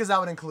include... Well, because that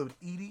would include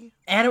EDI.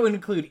 And it would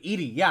include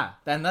EDI, yeah.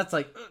 Then that's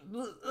like...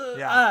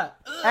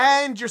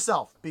 And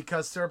yourself,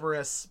 because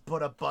Cerberus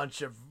put a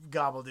bunch of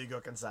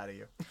gobbledygook inside of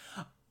you.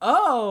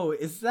 Oh,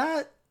 is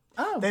that...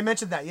 Oh. They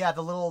mentioned that, yeah,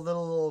 the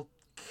little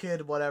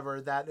kid,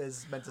 whatever, that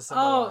is meant to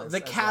symbolize. Oh,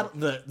 the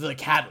catalyst. The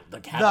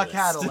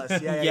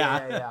catalyst,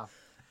 yeah.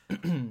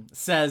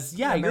 Says,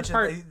 you're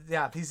part...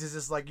 He's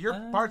just like, you're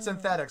part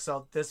synthetic,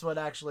 so this would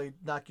actually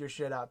knock your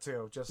shit out,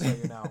 too, just so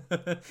you know.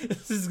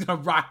 This is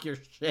gonna rock your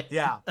shit.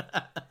 Yeah.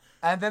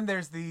 And then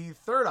there's the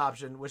third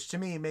option, which to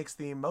me makes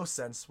the most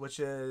sense, which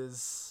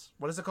is...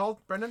 What is it called,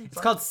 Brendan? It's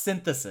called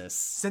synthesis.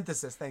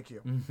 Synthesis, thank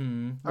you.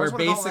 Where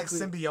basically... call it, like,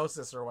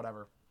 symbiosis or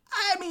whatever.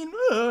 I mean,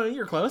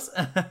 you're close.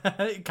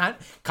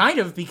 kind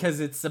of, because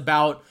it's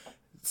about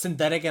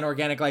synthetic and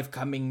organic life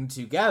coming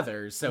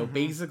together. So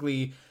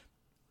basically,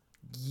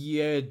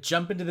 you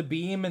jump into the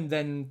beam, and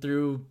then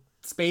through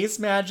space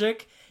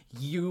magic,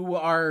 you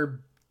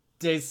are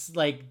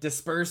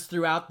dispersed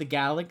throughout the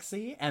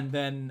galaxy, and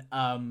then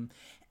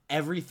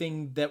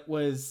everything that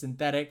was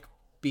synthetic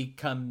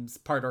becomes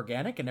part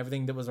organic, and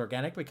everything that was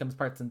organic becomes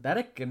part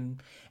synthetic,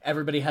 and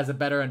everybody has a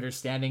better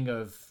understanding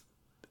of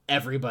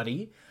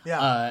everybody.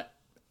 Yeah.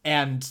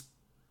 And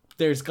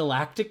there's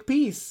galactic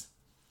peace.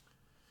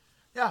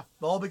 Yeah.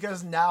 Well,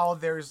 because now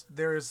there's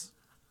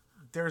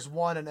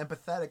one and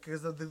empathetic,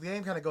 because the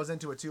game kind of goes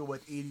into it too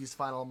with Edie's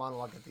final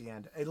monologue at the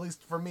end. At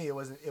least for me, it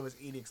was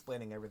Edie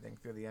explaining everything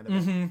through the end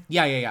of it.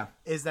 Yeah.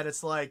 Is that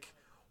it's like,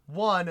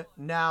 one,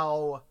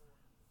 now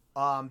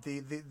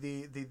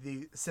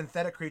the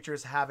synthetic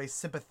creatures have a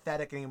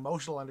sympathetic and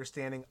emotional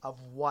understanding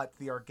of what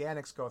the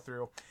organics go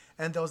through,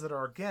 and those that are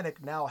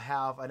organic now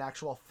have an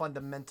actual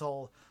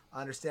fundamental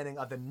understanding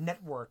of the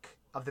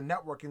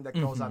networking that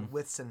goes on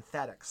with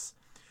synthetics.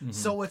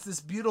 So it's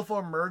this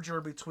beautiful merger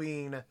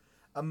between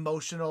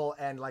emotional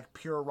and like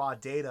pure raw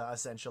data,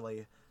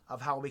 essentially,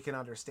 of how we can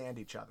understand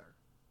each other.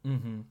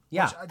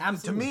 Yeah, which,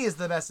 absolutely. To me is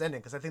the best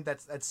ending, because I think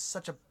that's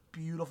such a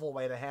beautiful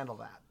way to handle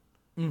that.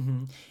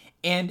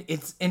 And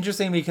it's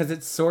interesting because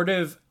it's sort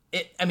of,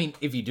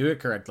 if you do it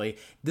correctly,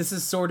 this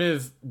is sort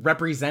of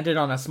represented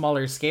on a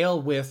smaller scale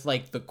with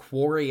like the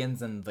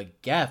Quarians and the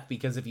Geth,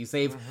 because if you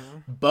save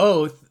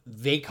both,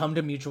 they come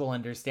to mutual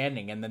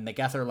understanding, and then the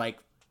Geth are like,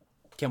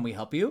 can we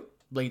help you?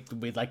 Like,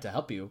 we'd like to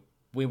help you.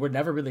 We were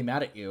never really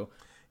mad at you.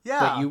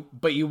 Yeah.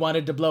 But you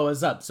wanted to blow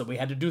us up, so we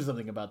had to do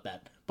something about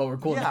that. But we're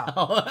cool Yeah.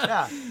 now.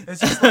 Yeah.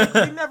 It's just like,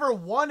 we never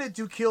wanted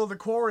to kill the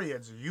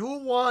Quarians. You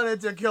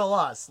wanted to kill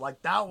us.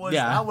 Like, that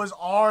was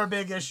our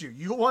big issue.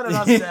 You wanted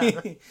us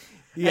dead.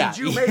 Yeah. And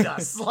you made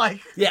us.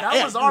 Like,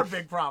 that was our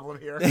big problem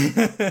here.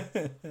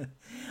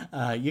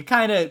 You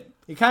kind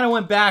of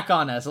went back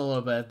on us a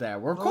little bit there.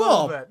 We're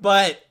cool,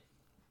 but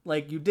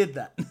like you did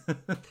that.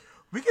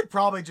 We could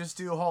probably just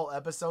do whole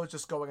episodes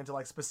just going into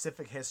like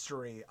specific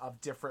history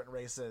of different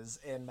races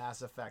in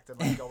Mass Effect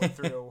and like going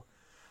through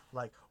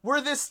like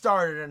where this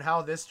started and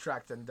how this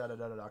tracked and da da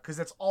da da da. Because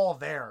it's all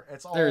there.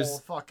 It's all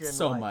fucking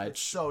so like, much. It's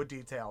so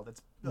detailed.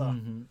 It's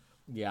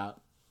Yeah.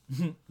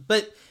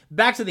 But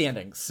back to the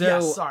ending.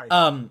 So sorry.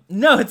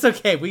 No, it's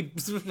okay.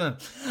 It's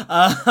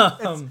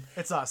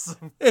us.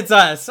 It's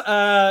us.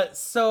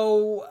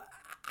 So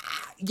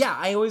yeah,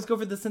 I always go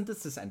for the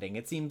synthesis ending.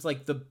 It seems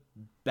like the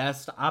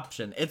best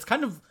option. It's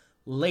kind of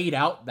laid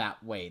out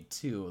that way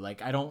too.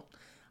 Like I don't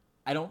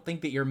think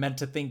that you're meant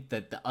to think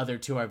that the other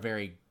two are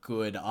very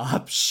good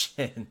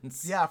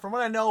options. Yeah, from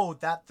what I know,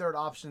 that third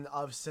option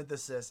of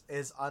synthesis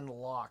is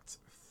unlocked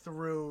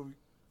through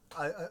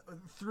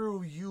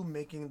you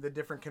making the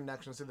different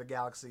connections to the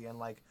galaxy and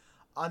like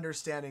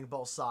understanding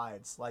both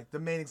sides. Like the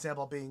main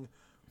example being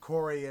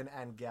Quarian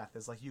and Geth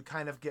is like you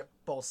kind of get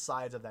both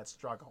sides of that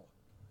struggle.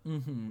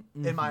 In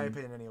my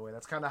opinion, anyway,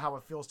 that's kind of how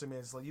it feels to me.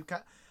 It's like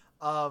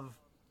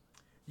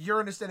your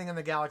understanding in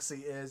the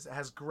galaxy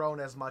has grown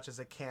as much as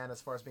it can as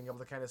far as being able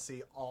to kind of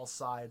see all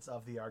sides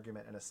of the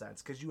argument in a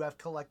sense, because you have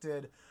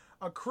collected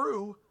a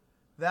crew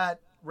that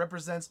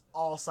represents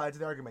all sides of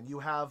the argument. You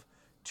have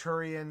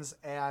Turians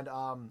and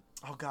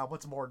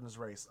what's Morden's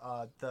race?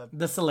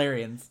 The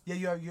Solarians.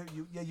 Yeah,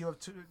 you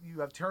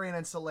have Turian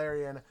and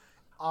Solarian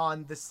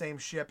on the same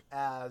ship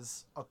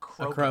as a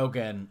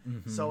Krogan.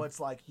 So it's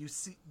like you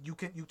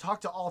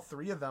talk to all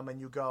three of them and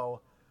you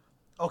go,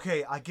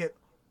 okay, I get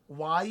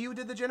why you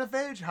did the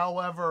genophage.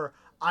 However,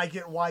 I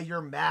get why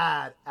you're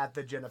mad at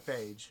the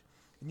genophage.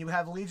 And you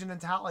have Legion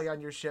and Tali on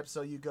your ship,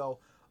 so you go,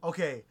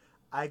 okay,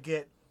 I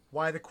get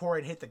why the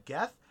Quarian hate the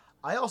Geth.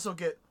 I also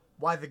get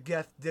why the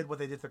Geth did what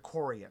they did to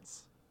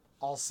Quarians,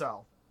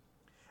 also.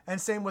 And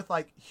same with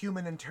like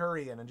human and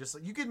Turian, and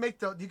just you can make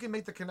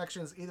the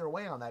connections either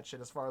way on that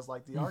shit as far as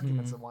like the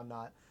arguments and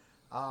whatnot.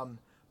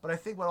 But I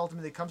think what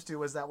ultimately comes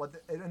to is that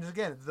and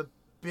again, the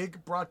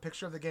big broad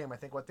picture of the game, I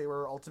think what they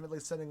were ultimately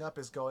setting up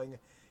is going,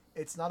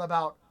 it's not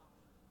about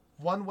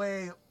one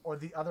way or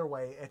the other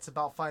way. It's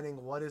about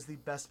finding what is the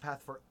best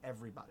path for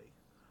everybody.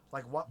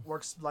 Like what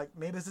works, like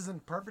maybe this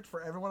isn't perfect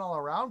for everyone all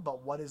around,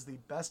 but what is the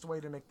best way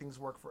to make things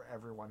work for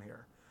everyone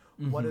here?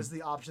 What is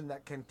the option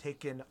that can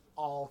take in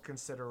all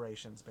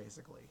considerations,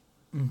 basically?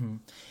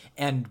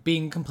 And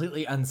being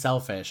completely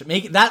unselfish.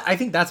 I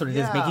think that's what it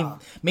is.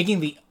 Making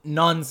the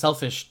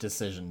non-selfish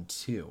decision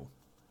too.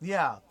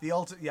 Yeah,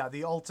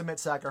 the ultimate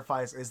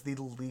sacrifice is the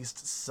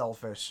least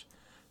selfish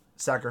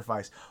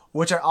sacrifice,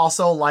 which I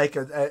also like.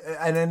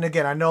 And then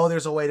again, I know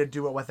there's a way to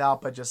do it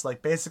without, but just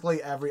like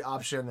basically every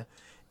option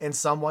in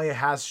some way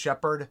has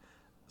Shepard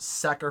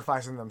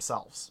sacrificing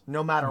themselves,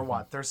 no matter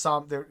what.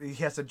 He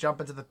has to jump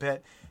into the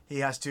pit. He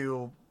has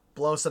to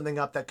blow something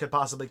up that could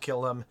possibly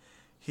kill him.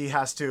 He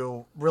has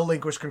to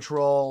relinquish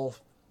control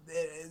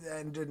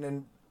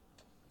and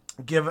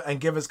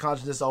give his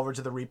consciousness over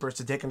to the Reapers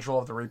to take control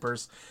of the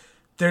Reapers.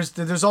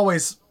 There's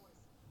always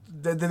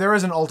there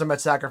is an ultimate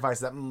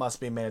sacrifice that must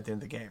be made at the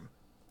end of the game,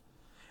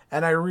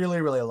 and I really,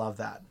 really love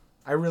that.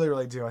 I really,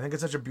 really do. I think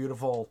it's such a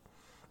beautiful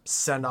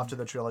send off to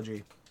the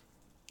trilogy.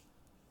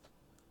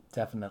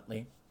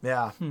 Definitely.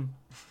 Yeah.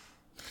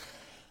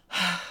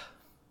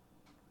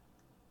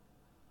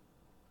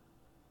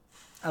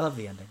 I love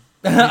the ending.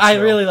 I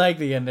really like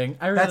the ending.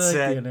 That's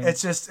the it. ending.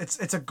 It's just it's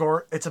just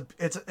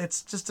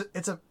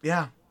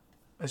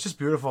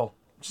beautiful.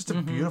 It's just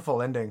a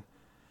beautiful ending.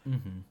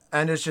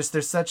 And it's just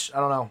there's such, I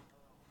don't know.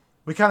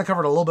 We kind of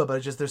covered a little bit, but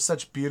it's just there's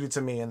such beauty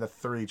to me in the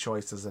three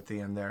choices at the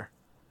end there.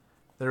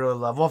 They really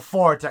love. Well,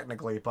 four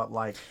technically, but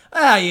like.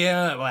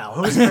 Yeah.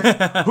 Well,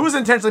 who's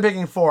intentionally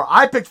picking four?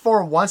 I picked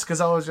four once because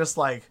I was just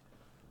like,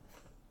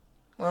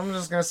 I'm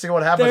just gonna see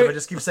what happens if I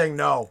just keep saying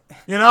no.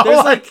 You know,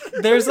 there's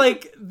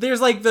like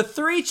the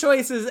three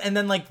choices and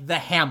then like the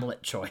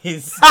Hamlet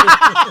choice.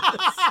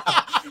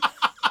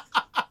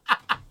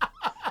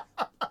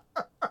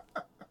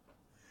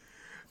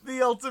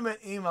 The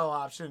ultimate emo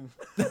option.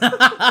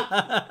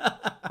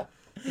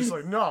 He's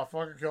like, no,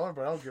 fucking kill him,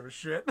 but I don't give a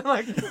shit.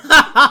 Like,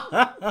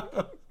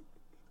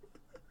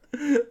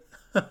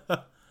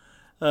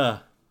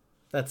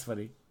 that's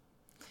funny.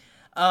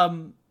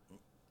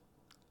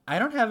 I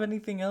don't have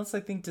anything else I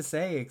think to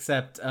say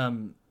except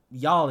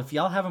y'all, if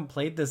y'all haven't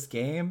played this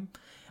game,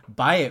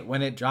 buy it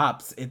when it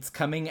drops. It's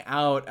coming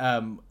out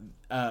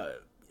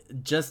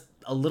just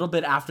a little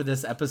bit after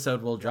this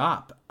episode will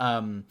drop.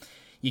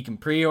 You can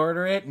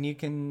pre-order it and you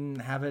can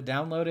have it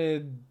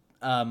downloaded.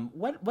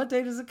 What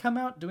day does it come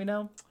out? Do we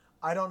know?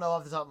 I don't know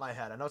off the top of my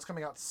head. I know it's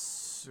coming out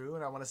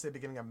soon. I want to say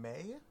beginning of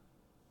May.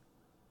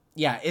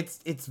 Yeah,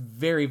 it's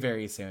very,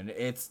 very soon.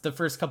 It's the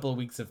first couple of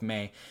weeks of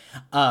May.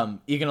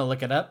 You gonna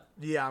look it up?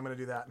 Yeah, I'm gonna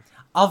do that.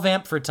 I'll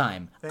vamp for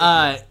time.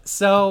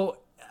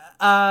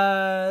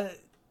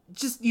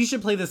 Just you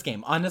should play this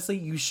game. Honestly,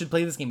 you should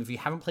play this game. If you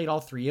haven't played all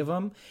three of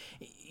them,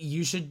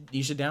 you should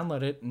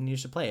download it and you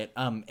should play it.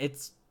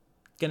 It's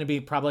gonna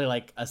be probably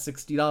like a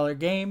 $60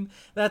 game.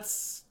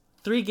 That's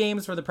 3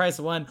 games for the price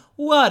of 1.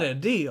 What a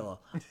deal!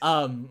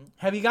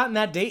 Have you gotten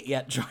that date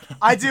yet, Jordan?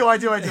 I do. I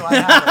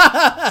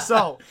have it.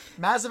 So,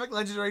 Mass Effect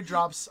Legendary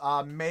drops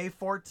May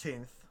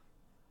 14th.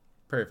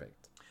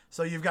 Perfect.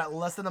 So you've got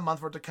less than a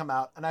month for it to come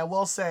out, and I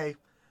will say,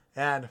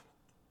 less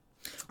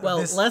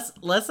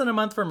than a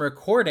month from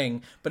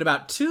recording, but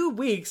about 2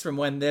 weeks from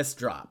when this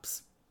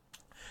drops.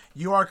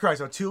 You are correct.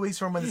 So 2 weeks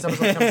from when this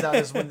episode comes out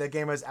is when the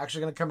game is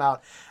actually going to come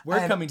out.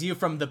 We're coming to you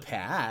from the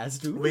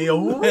past. And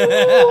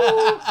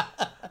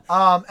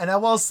I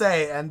will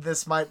say, and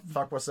this might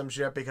fuck with some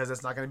shit because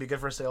it's not going to be good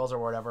for sales or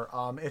whatever.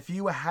 If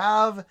you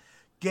have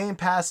Game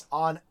Pass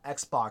on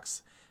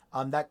Xbox,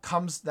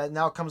 that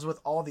now comes with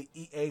all the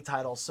EA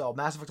titles. So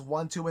Mass Effect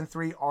 1, 2, and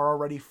 3 are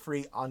already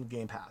free on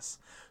Game Pass.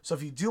 So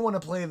if you do want to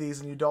play these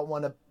and you don't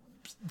want to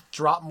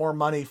drop more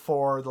money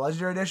for the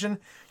Legendary Edition,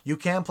 you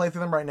can play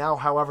through them right now.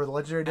 However, the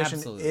Legendary Edition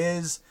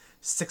is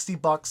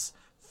 $60,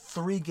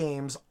 3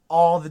 games,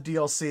 all the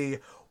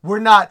DLC. We're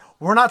not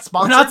sponsored. We're not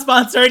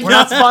sponsored. We're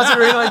not sponsored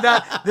or anything like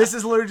that. This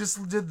is literally just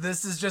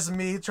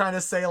me trying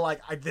to say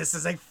like this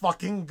is a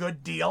fucking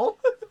good deal.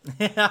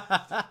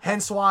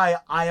 Hence why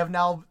I have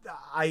now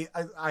I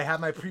have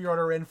my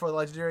pre-order in for the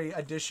Legendary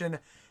Edition,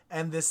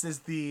 and this is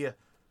the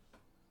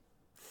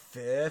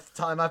 5th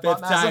time I've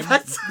bought Mass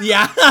Effect.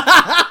 Yeah.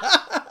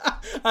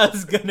 I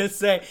was gonna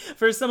say,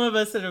 for some of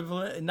us that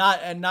have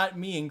not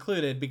me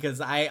included,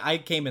 because I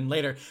came in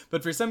later,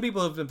 but for some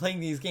people who've been playing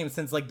these games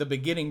since like the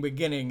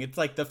beginning, it's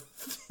like the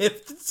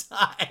 5th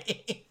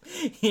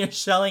time you're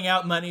shelling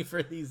out money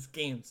for these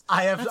games.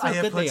 I have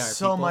put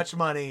so much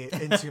money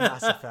into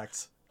Mass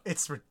Effect.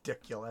 It's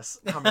ridiculous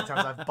how many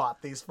times I've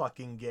bought these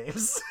fucking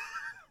games.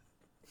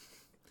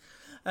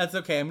 That's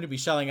okay. I'm going to be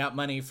shelling out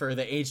money for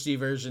the HD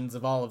versions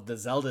of all of the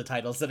Zelda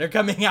titles that are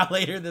coming out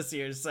later this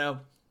year, so...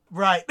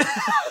 Right.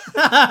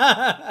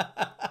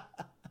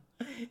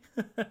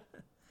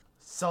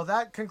 So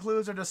that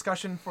concludes our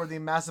discussion for the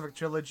Mass Effect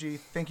trilogy.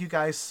 Thank you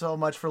guys so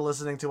much for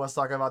listening to us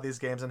talk about these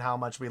games and how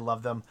much we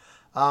love them.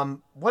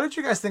 What did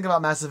you guys think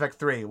about Mass Effect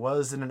 3?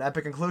 Was it an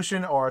epic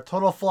conclusion or a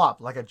total flop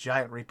like a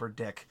giant Reaper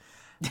dick?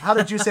 How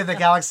did you save the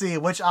galaxy?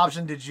 Which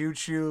option did you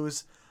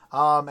choose?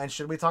 And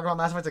should we talk about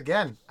Mass Effect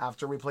again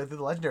after we play through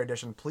the Legendary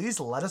Edition? Please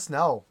let us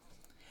know.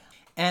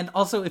 And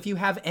also, if you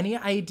have any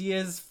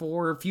ideas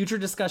for future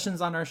discussions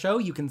on our show,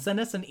 you can send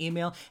us an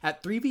email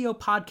at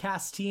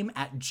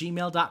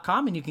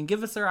 3vopodcastteam@gmail.com, and you can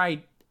give us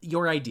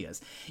your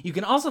ideas. You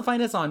can also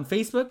find us on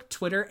Facebook,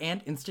 Twitter,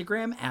 and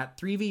Instagram at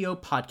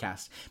 3VO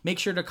Podcast. Make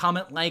sure to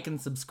comment, like,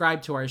 and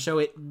subscribe to our show.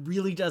 It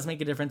really does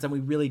make a difference, and we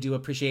really do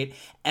appreciate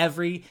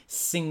every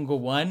single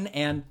one.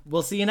 And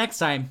we'll see you next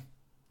time.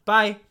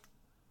 Bye.